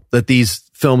primordial that these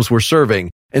films were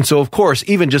serving. And so, of course,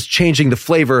 even just changing the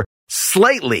flavor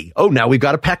slightly. Oh, now we've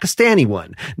got a Pakistani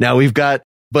one. Now we've got,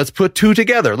 let's put two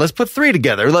together. Let's put three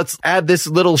together. Let's add this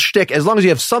little shtick. As long as you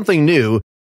have something new,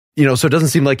 so it doesn't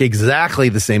seem like exactly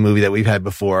the same movie that we've had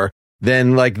before,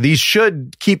 then like these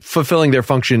should keep fulfilling their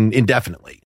function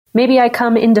indefinitely. Maybe I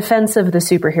come in defense of the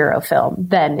superhero film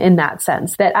then, in that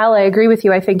sense. That, Al, I agree with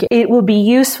you. I think it will be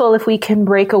useful if we can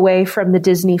break away from the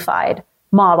Disney-fied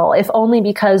model, if only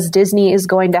because Disney is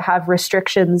going to have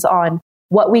restrictions on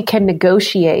what we can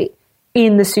negotiate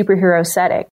in the superhero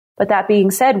setting. But that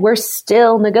being said, we're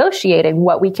still negotiating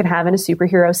what we can have in a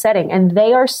superhero setting, and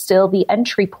they are still the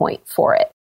entry point for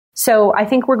it. So I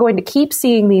think we're going to keep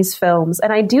seeing these films,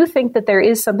 and I do think that there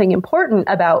is something important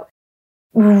about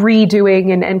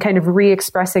redoing and kind of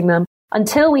re-expressing them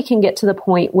until we can get to the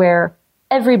point where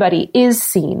everybody is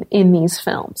seen in these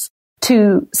films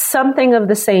to something of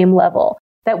the same level.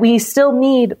 That we still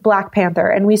need Black Panther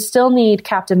and we still need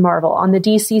Captain Marvel. On the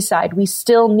DC side, we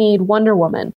still need Wonder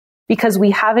Woman, because we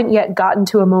haven't yet gotten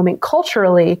to a moment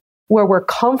culturally where we're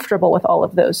comfortable with all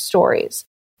of those stories.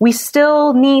 We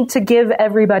still need to give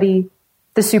everybody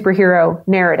the superhero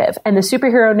narrative, and the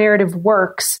superhero narrative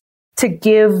works to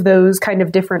give those kind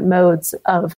of different modes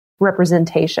of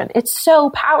representation. It's so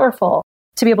powerful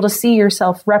to be able to see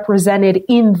yourself represented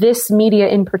in this media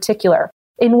in particular,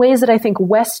 in ways that I think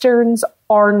Westerns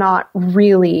are not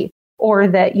really, or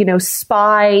that,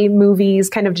 spy movies,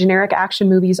 kind of generic action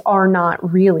movies are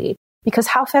not really. Because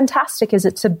how fantastic is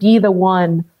it to be the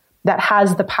one that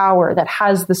has the power, that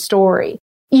has the story,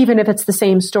 even if it's the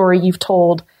same story you've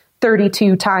told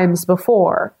 32 times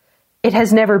before. It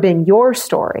has never been your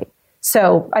story.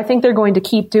 So I think they're going to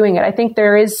keep doing it. I think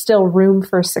there is still room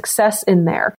for success in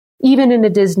there, even in a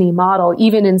Disney model,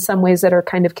 even in some ways that are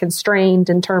kind of constrained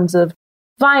in terms of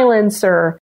violence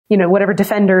or, whatever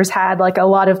Defenders had, like a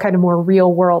lot of kind of more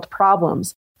real world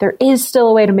problems. There is still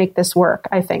a way to make this work,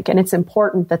 I think. And it's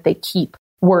important that they keep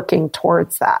working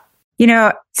towards that.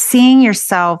 Seeing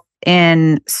yourself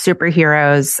in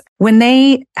superheroes, when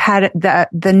they had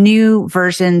the new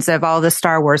versions of all the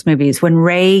Star Wars movies, when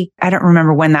Rey, I don't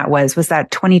remember when that was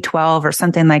that 2012 or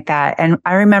something like that? And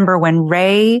I remember when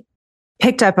Rey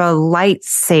picked up a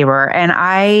lightsaber and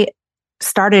I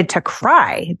started to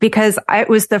cry because it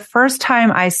was the first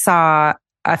time I saw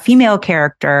a female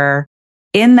character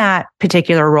in that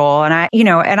particular role. And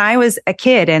I was a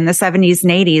kid in the 70s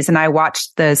and 80s and I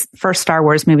watched the first Star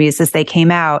Wars movies as they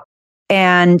came out.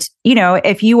 And,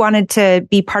 if you wanted to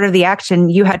be part of the action,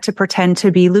 you had to pretend to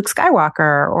be Luke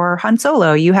Skywalker or Han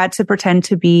Solo. I had to pretend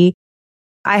to be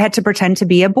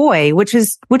a boy, which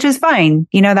is fine.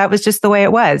 That was just the way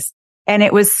it was. And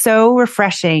it was so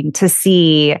refreshing to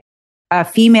see a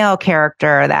female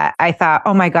character that I thought,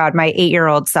 oh my God, my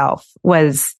 8-year-old self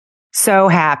was so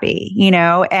happy,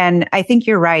 and I think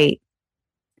you're right.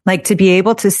 Like, to be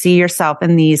able to see yourself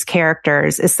in these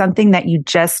characters is something that you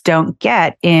just don't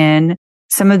get in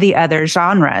some of the other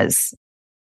genres.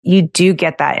 You do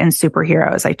get that in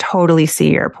superheroes. I totally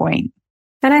see your point.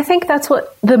 And I think that's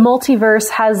what the multiverse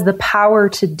has the power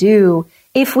to do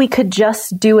if we could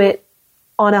just do it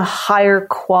on a higher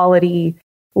quality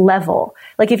level.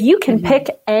 Like, if you can pick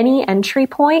any entry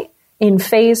point in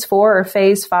phase 4 or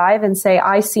phase 5 and say,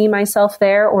 I see myself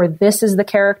there, or this is the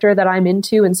character that I'm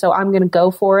into, and so I'm going to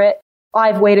go for it.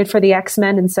 I've waited for the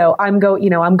X-Men, and so I'm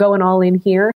going all in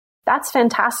here. That's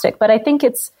fantastic. But I think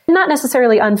it's not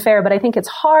necessarily unfair, but I think it's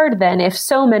hard then if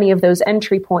so many of those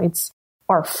entry points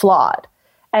are flawed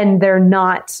and they're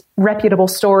not reputable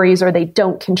stories or they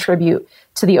don't contribute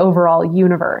to the overall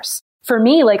universe. For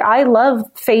me, I love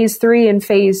phase 3 and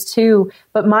phase 2,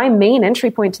 but my main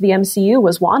entry point to the MCU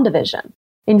was WandaVision,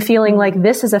 in feeling like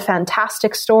this is a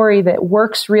fantastic story that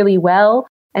works really well.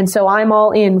 And so I'm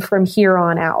all in from here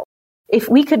on out. If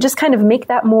we could just kind of make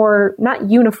that more, not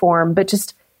uniform, but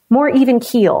just more even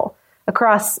keel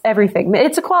across everything.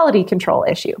 It's a quality control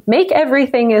issue. Make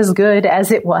everything as good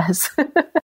as it was.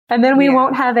 And then we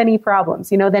won't have any problems.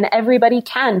 Then everybody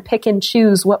can pick and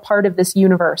choose what part of this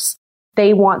universe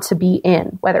they want to be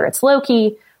in, whether it's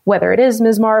Loki, whether it is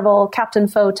Ms. Marvel, Captain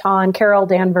Photon, Carol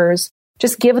Danvers.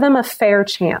 Just give them a fair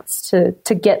chance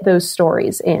to get those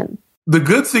stories in. The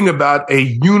good thing about a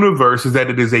universe is that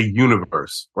it is a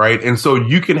universe, right? And so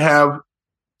you can have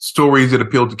stories that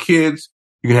appeal to kids.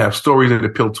 You can have stories that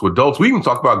appeal to adults. We even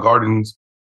talk about Guardians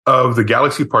of the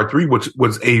Galaxy Part 3, which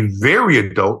was a very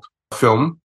adult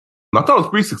film. I thought it was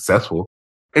pretty successful.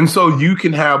 And so you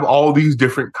can have all these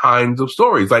different kinds of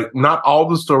stories. Like, not all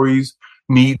the stories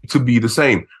need to be the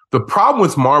same. The problem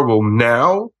with Marvel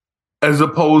now, as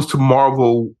opposed to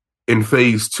Marvel in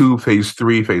phase 2, phase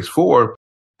 3, phase 4,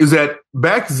 is that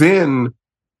back then,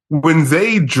 when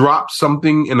they dropped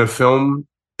something in a film,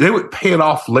 they would pay it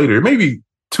off later, maybe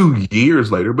 2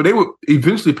 years later, but they would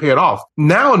eventually pay it off.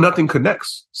 Now nothing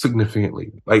connects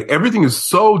significantly. Like, everything is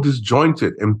so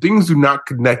disjointed and things do not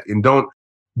connect and don't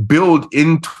build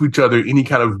into each other in any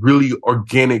kind of really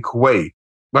organic way.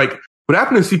 Like, what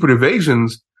happened in Secret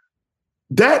Invasions,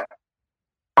 that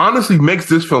honestly makes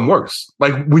this film worse.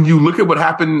 Like, when you look at what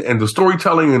happened and the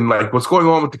storytelling and like what's going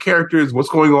on with the characters, what's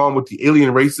going on with the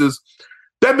alien races,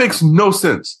 that makes no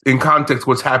sense in context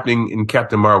what's happening in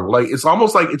Captain Marvel. Like, it's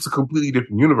almost like it's a completely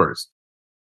different universe.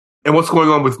 And what's going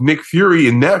on with Nick Fury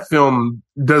in that film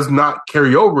does not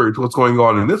carry over to what's going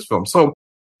on in this film. So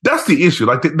that's the issue.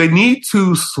 Like, they need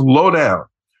to slow down,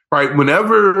 right?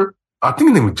 Whenever, I think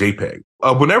his name was JPEG,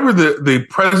 whenever the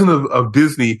president of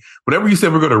Disney, whenever he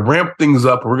said we're going to ramp things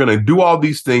up, we're going to do all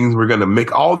these things, we're going to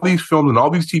make all these films and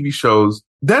all these TV shows,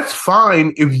 that's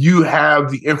fine if you have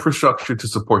the infrastructure to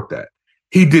support that.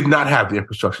 He did not have the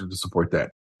infrastructure to support that,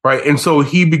 right? And so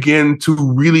he began to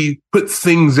really put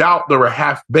things out that were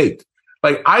half-baked.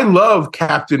 Like, I love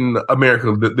Captain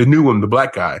America, the new one, the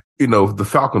black guy, the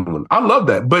Falcon one. I love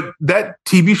that. But that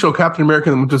TV show, Captain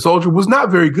America and the Winter Soldier, was not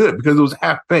very good because it was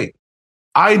half-baked.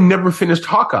 I never finished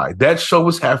Hawkeye. That show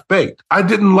was half-baked. I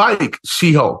didn't like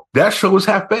She-Hulk. That show was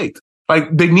half-baked.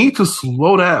 Like, they need to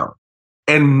slow down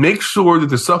and make sure that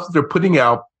the stuff that they're putting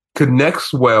out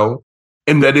connects well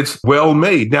and that it's well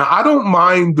made. Now, I don't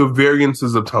mind the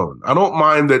variances of tone. I don't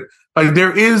mind that, like,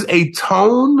 there is a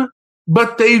tone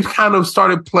but they've kind of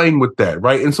started playing with that,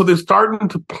 right? And so they're starting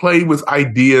to play with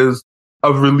ideas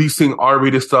of releasing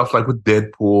R-rated stuff like with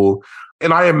Deadpool.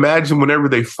 And I imagine whenever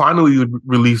they finally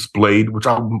release Blade, which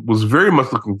I was very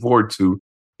much looking forward to,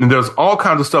 and there's all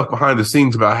kinds of stuff behind the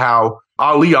scenes about how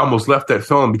Ali almost left that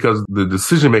film because of the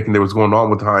decision making that was going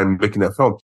on behind making that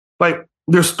film. Like,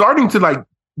 they're starting to like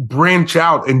branch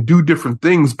out and do different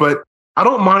things, but I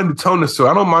don't mind the tone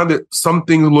necessarily. I don't mind that some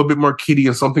things are a little bit more kiddie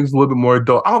and some things a little bit more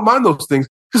adult. I don't mind those things.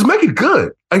 Just make it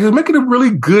good. Like, just make it a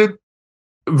really good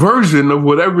version of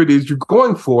whatever it is you're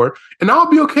going for, and I'll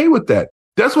be okay with that.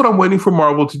 That's what I'm waiting for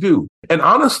Marvel to do. And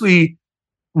honestly,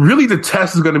 really the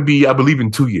test is going to be, I believe, in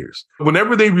 2 years.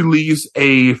 Whenever they release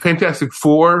a Fantastic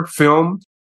Four film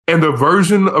and the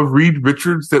version of Reed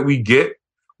Richards that we get,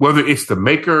 whether it's the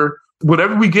maker,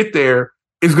 whatever we get there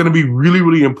is going to be really,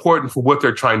 really important for what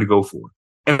they're trying to go for.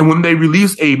 And when they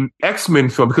release a X-Men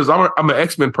film, because I'm an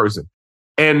X-Men person,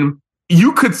 and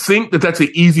you could think that that's an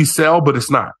easy sell, but it's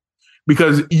not,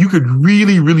 because you could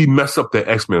really, really mess up the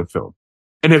X-Men film.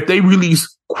 And if they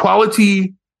release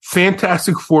quality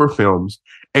Fantastic Four films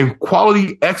and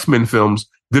quality X-Men films,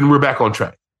 then we're back on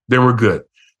track. Then we're good.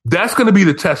 That's going to be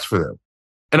the test for them.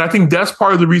 And I think that's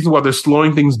part of the reason why they're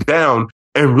slowing things down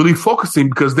and really focusing,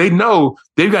 because they know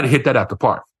they've got to hit that out the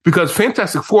park. Because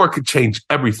Fantastic Four could change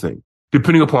everything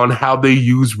depending upon how they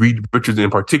use Reed Richards in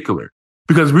particular.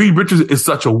 Because Reed Richards is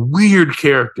such a weird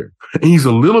character, and he's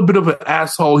a little bit of an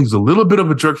asshole. He's a little bit of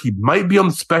a jerk. He might be on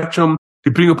the spectrum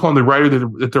depending upon the writer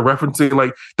that they're referencing.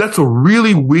 Like, that's a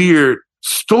really weird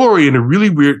story and a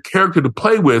really weird character to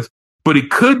play with, but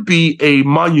it could be a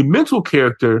monumental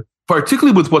character,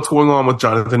 particularly with what's going on with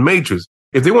Jonathan Majors.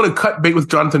 If they want to cut bait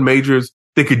with Jonathan Majors,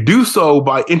 they could do so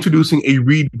by introducing a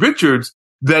Reed Richards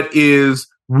that is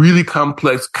really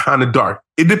complex, kind of dark.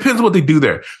 It depends on what they do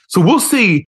there. So we'll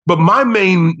see. But my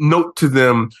main note to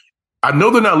them, I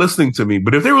know they're not listening to me,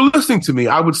 but if they were listening to me,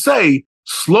 I would say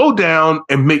slow down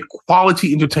and make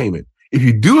quality entertainment. If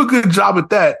you do a good job at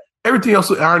that, everything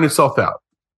else will iron itself out.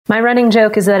 My running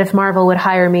joke is that if Marvel would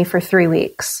hire me for 3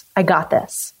 weeks, I got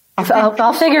this.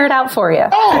 I'll figure it out for you.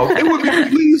 Oh, it would be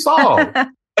completely solved.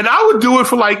 And I would do it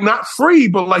for like not free,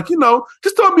 but like,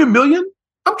 just throw me $1 million.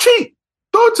 I'm cheap.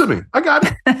 Throw it to me. I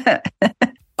got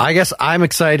it. I guess I'm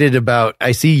excited about,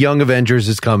 I see Young Avengers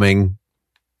is coming.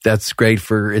 That's great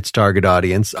for its target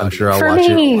audience. I'm sure I'll watch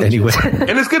it anyway.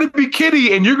 And it's going to be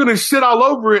kiddie and you're going to shit all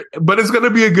over it, but it's going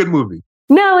to be a good movie.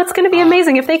 No, it's going to be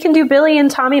amazing. If they can do Billy and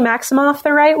Tommy Maximoff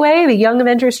the right way, the Young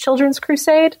Avengers Children's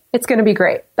Crusade, it's going to be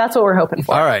great. That's what we're hoping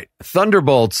for. All right.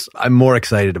 Thunderbolts, I'm more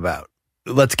excited about.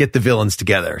 Let's get the villains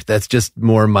together. That's just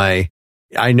more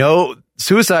I know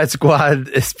Suicide Squad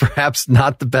is perhaps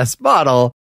not the best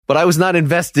model, but I was not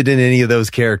invested in any of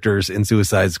those characters in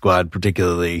Suicide Squad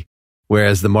particularly.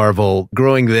 Whereas the Marvel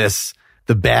growing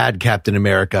the bad Captain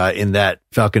America in that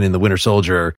Falcon and the Winter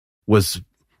Soldier was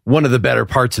one of the better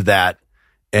parts of that,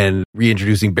 and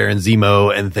reintroducing Baron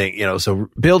Zemo and so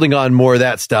building on more of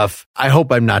that stuff. I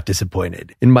hope I'm not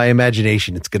disappointed. In my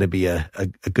imagination, it's going to be a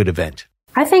good event.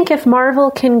 I think if Marvel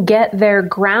can get their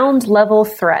ground level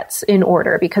threats in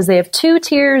order, because they have 2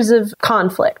 tiers of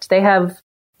conflict. They have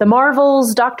the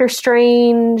Marvels, Doctor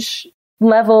Strange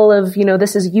level of,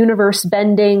 this is universe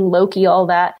bending, Loki, all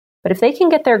that. But if they can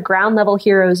get their ground level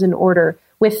heroes in order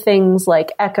with things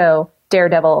like Echo,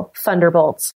 Daredevil,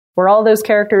 Thunderbolts, where all those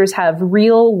characters have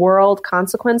real world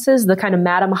consequences, the kind of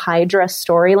Madam Hydra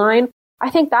storyline, I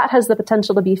think that has the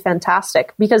potential to be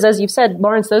fantastic. Because as you've said,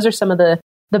 Lawrence, those are some of the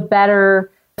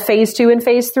better phase 2 and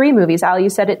phase 3 movies. Al, you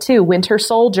said it too. Winter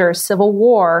Soldier, Civil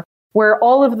War, where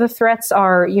all of the threats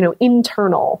are,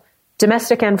 internal,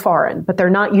 domestic and foreign, but they're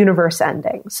not universe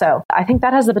ending. So I think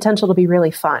that has the potential to be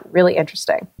really fun, really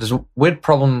interesting. There's a weird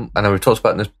problem, I know we've talked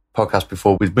about in this podcast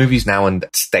before, with movies now and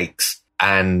stakes,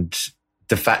 and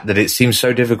the fact that it seems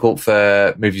so difficult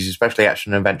for movies, especially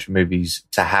action and adventure movies,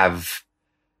 to have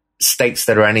stakes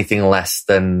that are anything less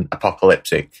than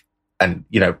apocalyptic and,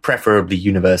 preferably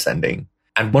universe ending.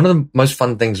 And one of the most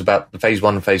fun things about the phase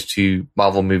 1 and phase 2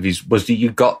 Marvel movies was that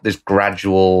you got this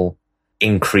gradual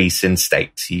increase in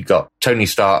stakes. You got Tony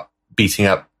Stark beating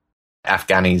up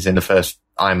Afghanis in the first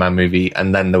Iron Man movie,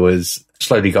 and then there was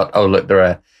slowly got, oh look, there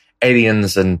are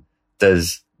aliens and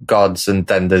there's gods, and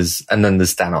then there's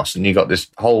Thanos, and you got this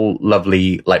whole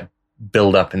lovely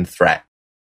build up in threat.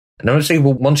 And I would say,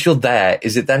 well, once you're there,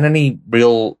 is it then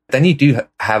then you do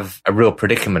have a real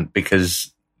predicament,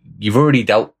 because you've already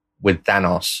dealt with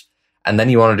Thanos, and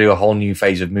then you want to do a whole new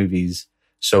phase of movies.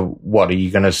 So what, are you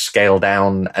going to scale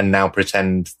down and now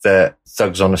pretend that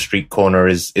thugs on a street corner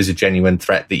is a genuine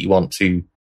threat that you want to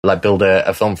like build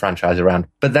a film franchise around.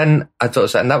 But then I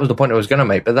thought, and that was the point I was going to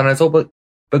make. But then I thought,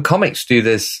 but comics do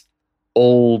this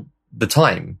all the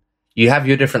time. You have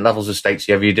your different levels of stakes.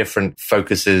 You have your different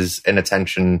focuses and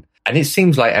attention. And it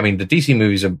seems like, I mean, the DC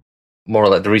movies are more or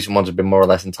less, the recent ones have been more or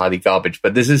less entirely garbage.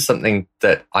 But this is something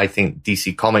that I think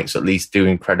DC Comics at least do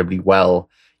incredibly well.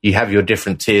 You have your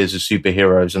different tiers of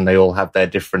superheroes and they all have their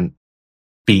different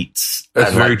beats. That's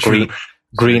and very true.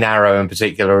 Green Arrow in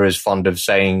particular is fond of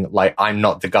saying, like, I'm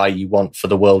not the guy you want for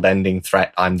the world-ending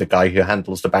threat. I'm the guy who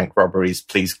handles the bank robberies.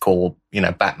 Please call,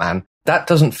 Batman. That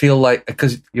doesn't feel like,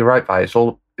 because you're right, Vi, it's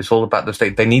all about the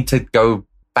state. They need to go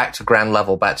back to ground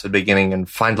level, back to the beginning, and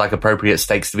find like appropriate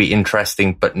stakes to be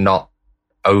interesting, but not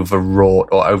overwrought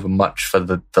or overmuch for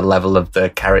the level of the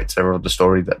character or the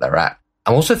story that they're at.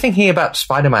 I'm also thinking about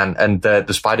Spider-Man and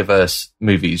the Spider-Verse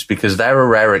movies, because they're a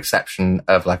rare exception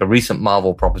of like a recent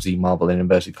Marvel property, Marvel in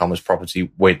inverted commas property,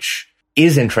 which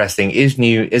is interesting, is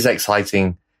new, is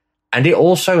exciting. And it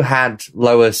also had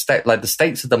lower stakes, like the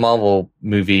stakes of the Marvel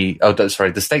movie. Oh, sorry,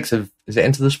 the stakes of, is it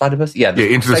Into the Spider-Verse? Yeah,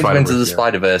 Into the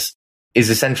Spider-Verse is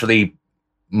essentially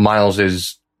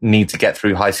Miles's need to get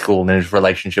through high school and his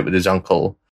relationship with his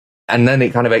uncle. And then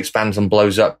it kind of expands and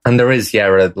blows up. And there is,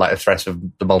 a threat of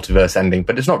the multiverse ending,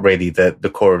 but it's not really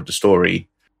the core of the story.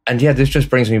 And this just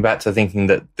brings me back to thinking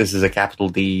that this is a capital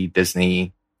D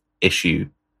Disney issue.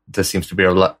 There seems to be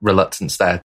a reluctance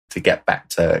there to get back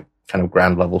to kind of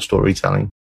ground level storytelling.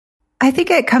 I think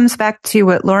it comes back to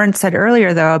what Lauren said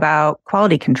earlier, though, about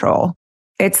quality control.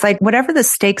 It's like whatever the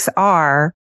stakes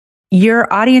are,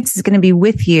 your audience is going to be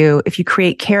with you if you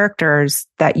create characters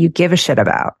that you give a shit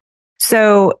about.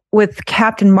 So with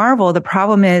Captain Marvel, the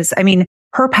problem is, I mean,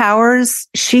 her powers,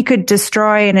 she could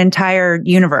destroy an entire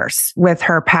universe with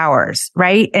her powers,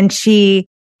 right? And she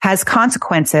has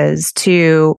consequences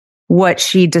to what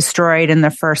she destroyed in the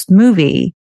first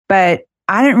movie. But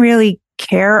I didn't really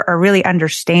care or really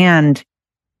understand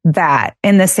that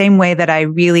in the same way that I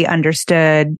really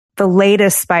understood the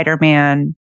latest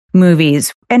Spider-Man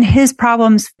movies and his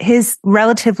problems, his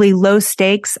relatively low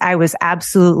stakes. I was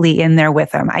absolutely in there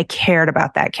with him. I cared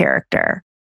about that character.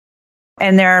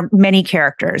 And there are many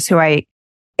characters who at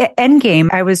Endgame,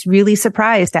 I was really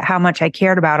surprised at how much I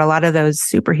cared about a lot of those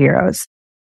superheroes.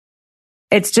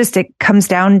 It's just, it comes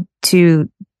down to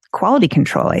quality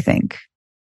control, I think.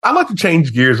 I'd like to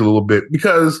change gears a little bit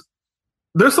because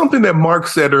there's something that Mark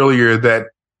said earlier that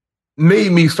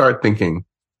made me start thinking.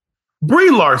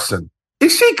 Brie Larson.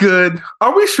 Is she good?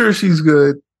 Are we sure she's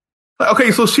good?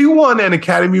 Okay, so she won an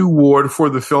Academy Award for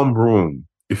the film Room,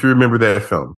 if you remember that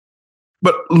film.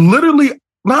 But literally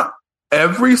not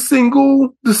every single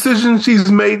decision she's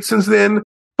made since then.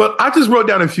 But I just wrote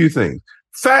down a few things.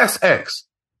 Fast X,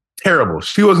 terrible.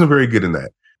 She wasn't very good in that.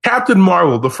 Captain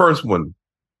Marvel, the first one,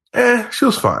 she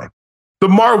was fine. The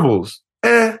Marvels,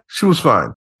 she was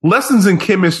fine. Lessons in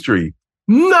Chemistry,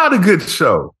 not a good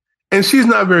show. And she's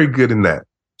not very good in that.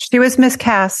 She was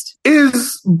miscast.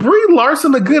 Is Brie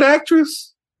Larson a good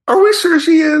actress? Are we sure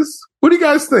she is? What do you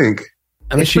guys think?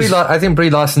 I mean, I think Brie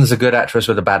Larson's a good actress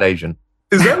with a bad agent.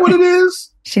 Is that what it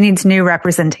is? She needs new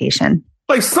representation.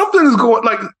 Like something is going,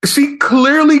 like she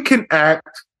clearly can act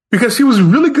because she was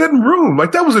really good in Room.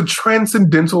 Like that was a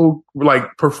transcendental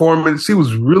performance. She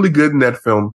was really good in that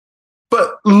film.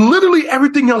 But literally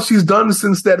everything else she's done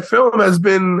since that film has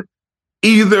been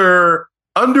either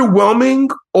underwhelming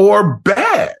or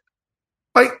bad.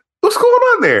 Like, what's going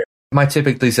on there? My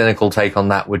typically cynical take on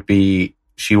that would be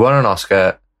she won an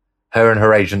Oscar, her and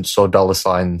her agent saw dollar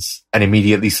signs and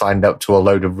immediately signed up to a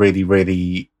load of really,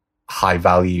 really high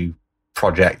value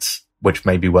projects, which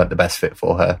maybe weren't the best fit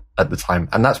for her at the time.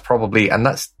 And that's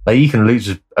like, you can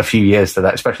lose a few years to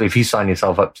that, especially if you sign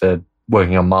yourself up to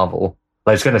working on Marvel.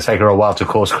 Like, it's going to take her a while to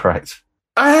course correct.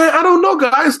 I don't know,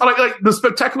 guys. Like The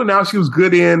Spectacular Now, she was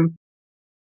good in.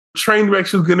 Trainwreck,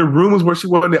 she was good in. Rumors where she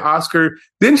won the Oscar.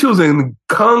 Then she was in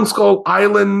Kong Skull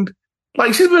Island.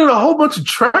 Like, she's been in a whole bunch of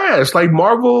trash. Like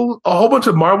Marvel, a whole bunch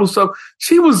of Marvel stuff.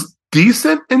 She was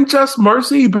decent in Just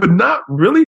Mercy, but not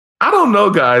really. I don't know,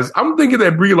 guys. I'm thinking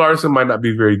that Brie Larson might not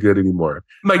be very good anymore.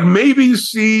 Like, maybe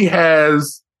she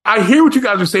has. I hear what you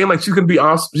guys are saying. Like, she's going to be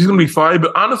awesome. She's going to be fine.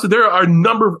 But honestly, there are a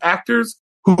number of actors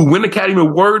who win Academy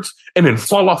Awards and then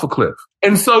fall off a cliff.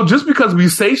 And so just because we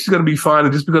say she's going to be fine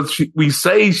and just because we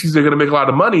say she's going to make a lot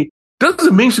of money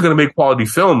doesn't mean she's going to make quality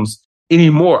films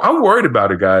anymore. I'm worried about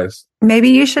her, guys. Maybe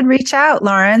you should reach out,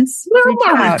 Lawrence. No, I'm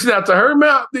not reaching out to her.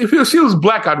 Man, if she was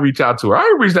black, I'd reach out to her. I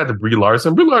ain't reached out to Brie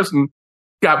Larson. Brie Larson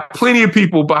got plenty of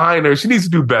people behind her. She needs to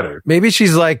do better. Maybe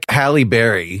she's like Halle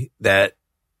Berry that,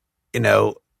 Hey,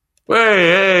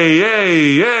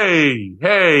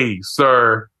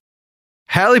 sir.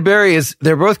 Halle Berry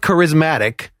they're both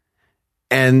charismatic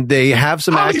and they have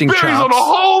some acting chops. Halle Berry's on a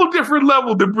whole different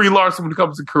level than Brie Larson when it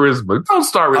comes to charisma. Don't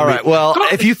start with me. All right, well,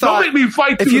 if you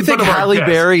think Halle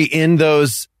Berry in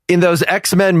those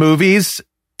X-Men movies,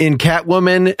 in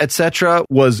Catwoman, etc.,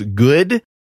 was good,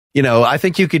 I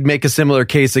think you could make a similar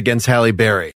case against Halle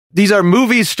Berry. These are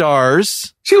movie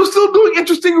stars. She was still doing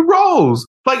interesting roles.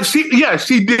 Like she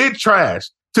did trash,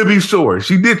 to be sure.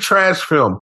 She did trash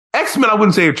film. X-Men, I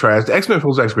wouldn't say trash. The X-Men film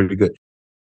was actually pretty good.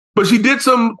 But she did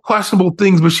some questionable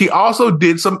things, but she also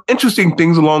did some interesting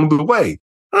things along the way.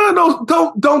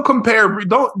 Don't compare.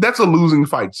 That's a losing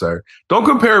fight, sir. Don't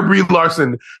compare Brie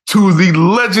Larson to the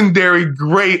legendary,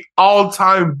 great,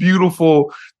 all-time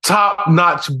beautiful,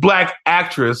 top-notch black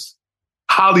actress,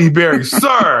 Halle Berry.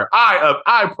 Sir,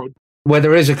 where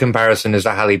there is a comparison is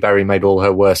that Halle Berry made all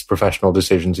her worst professional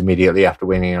decisions immediately after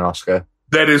winning an Oscar.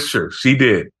 That is true. She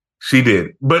did.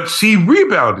 But she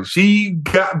rebounded. She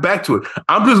got back to it.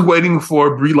 I'm just waiting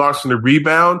for Brie Larson to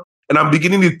rebound, and I'm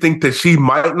beginning to think that she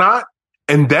might not.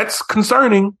 And that's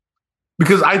concerning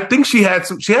because I think she has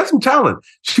some talent.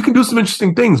 She can do some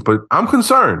interesting things, but I'm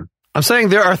concerned. I'm saying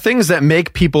there are things that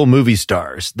make people movie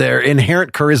stars. Their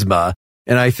inherent charisma.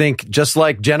 And I think just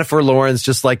like Jennifer Lawrence,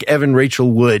 just like Evan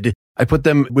Rachel Wood, I put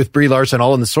them with Brie Larson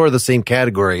all in the sort of the same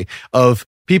category of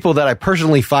people that I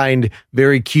personally find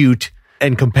very cute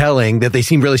and compelling, that they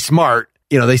seem really smart.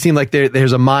 They seem like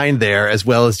there's a mind there as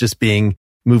well as just being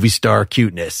movie star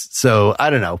cuteness. So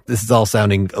I don't know. This is all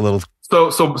sounding a little.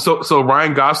 So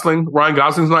Ryan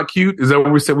Gosling's not cute? Is that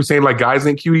what we're saying? Like guys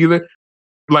ain't cute either?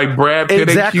 Like Brad Pitt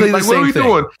ain't cute? Like, what are we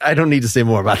doing? I don't need to say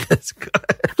more about this.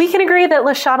 We can agree that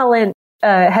Lashana Lynch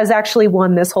has actually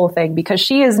won this whole thing because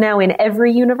she is now in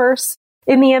every universe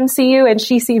in the MCU and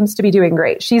she seems to be doing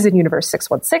great. She's in Universe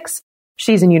 616,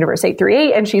 she's in Universe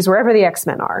 838, and she's wherever the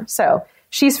X-Men are. So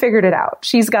she's figured it out.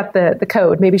 She's got the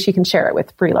code. Maybe she can share it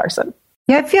with Brie Larson.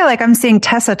 Yeah, I feel like I'm seeing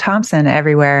Tessa Thompson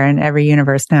everywhere in every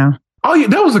universe now. Oh, yeah,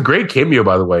 that was a great cameo,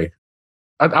 by the way.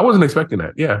 I wasn't expecting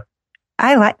that. Yeah,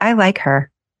 I like her.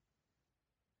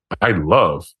 I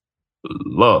love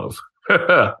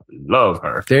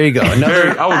her. There you go.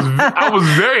 I was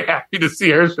very happy to see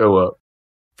her show up.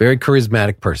 Very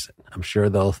charismatic person. I'm sure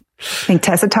they'll. I think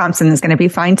Tessa Thompson is going to be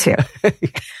fine too.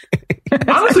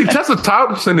 Honestly, Tessa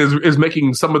Thompson is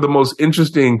making some of the most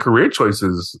interesting career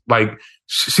choices. Like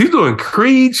she's doing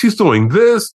Creed, she's doing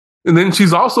this. And then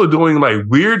she's also doing like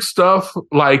weird stuff,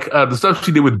 like the stuff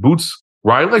she did with Boots,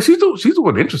 right? Like she's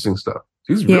doing interesting stuff.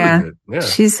 She's really good.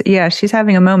 Yeah. She's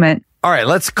having a moment. All right,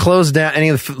 let's close down. Any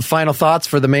of the final thoughts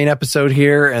for the main episode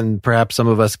here? And perhaps some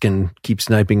of us can keep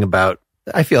sniping about.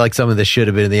 I feel like some of this should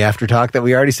have been in the after talk that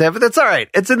we already said, but that's all right.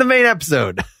 It's in the main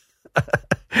episode.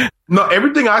 No,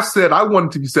 everything I said, I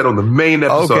wanted to be said on the main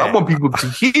episode. Okay. I want people to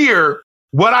hear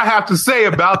what I have to say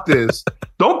about this.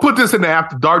 Don't put this in the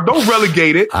after dark. Don't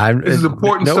relegate it. This is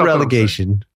important stuff. No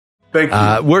relegation. Thank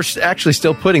you. We're actually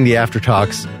still putting the after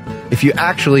talks. If you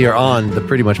actually are on the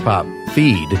Pretty Much Pop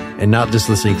feed and not just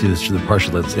listening to this through the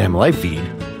Partial Let's Damn Life feed,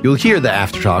 you'll hear the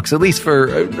after talks at least for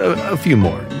a few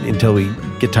more until we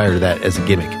get tired of that as a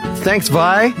gimmick. Thanks,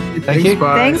 Vi. Thank you.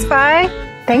 Thanks, Vi.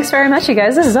 Thanks very much, you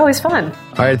guys. This is always fun.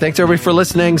 All right. Thanks, everybody, for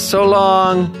listening. So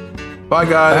long. Bye,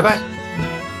 guys. Bye-bye.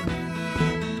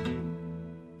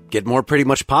 Get more Pretty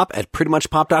Much Pop at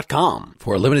prettymuchpop.com.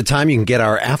 For a limited time, you can get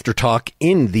our After Talk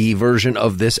in the version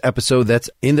of this episode that's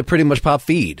in the Pretty Much Pop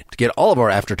feed. To get all of our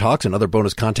After Talks and other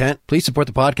bonus content, please support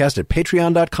the podcast at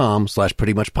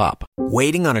patreon.com/prettymuchpop.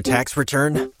 Waiting on a tax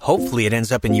return? Hopefully it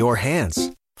ends up in your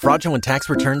hands. Fraudulent tax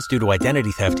returns due to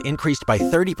identity theft increased by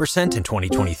 30% in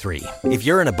 2023. If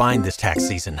you're in a bind this tax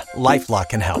season, LifeLock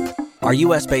can help. Our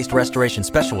U.S.-based restoration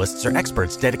specialists are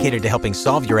experts dedicated to helping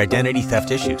solve your identity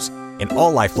theft issues. And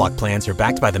all LifeLock plans are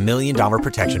backed by the $1 Million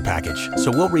Protection Package. So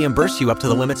we'll reimburse you up to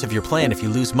the limits of your plan if you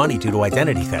lose money due to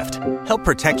identity theft. Help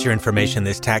protect your information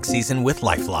this tax season with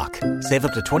LifeLock. Save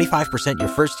up to 25% your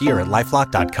first year at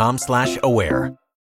LifeLock.com/aware.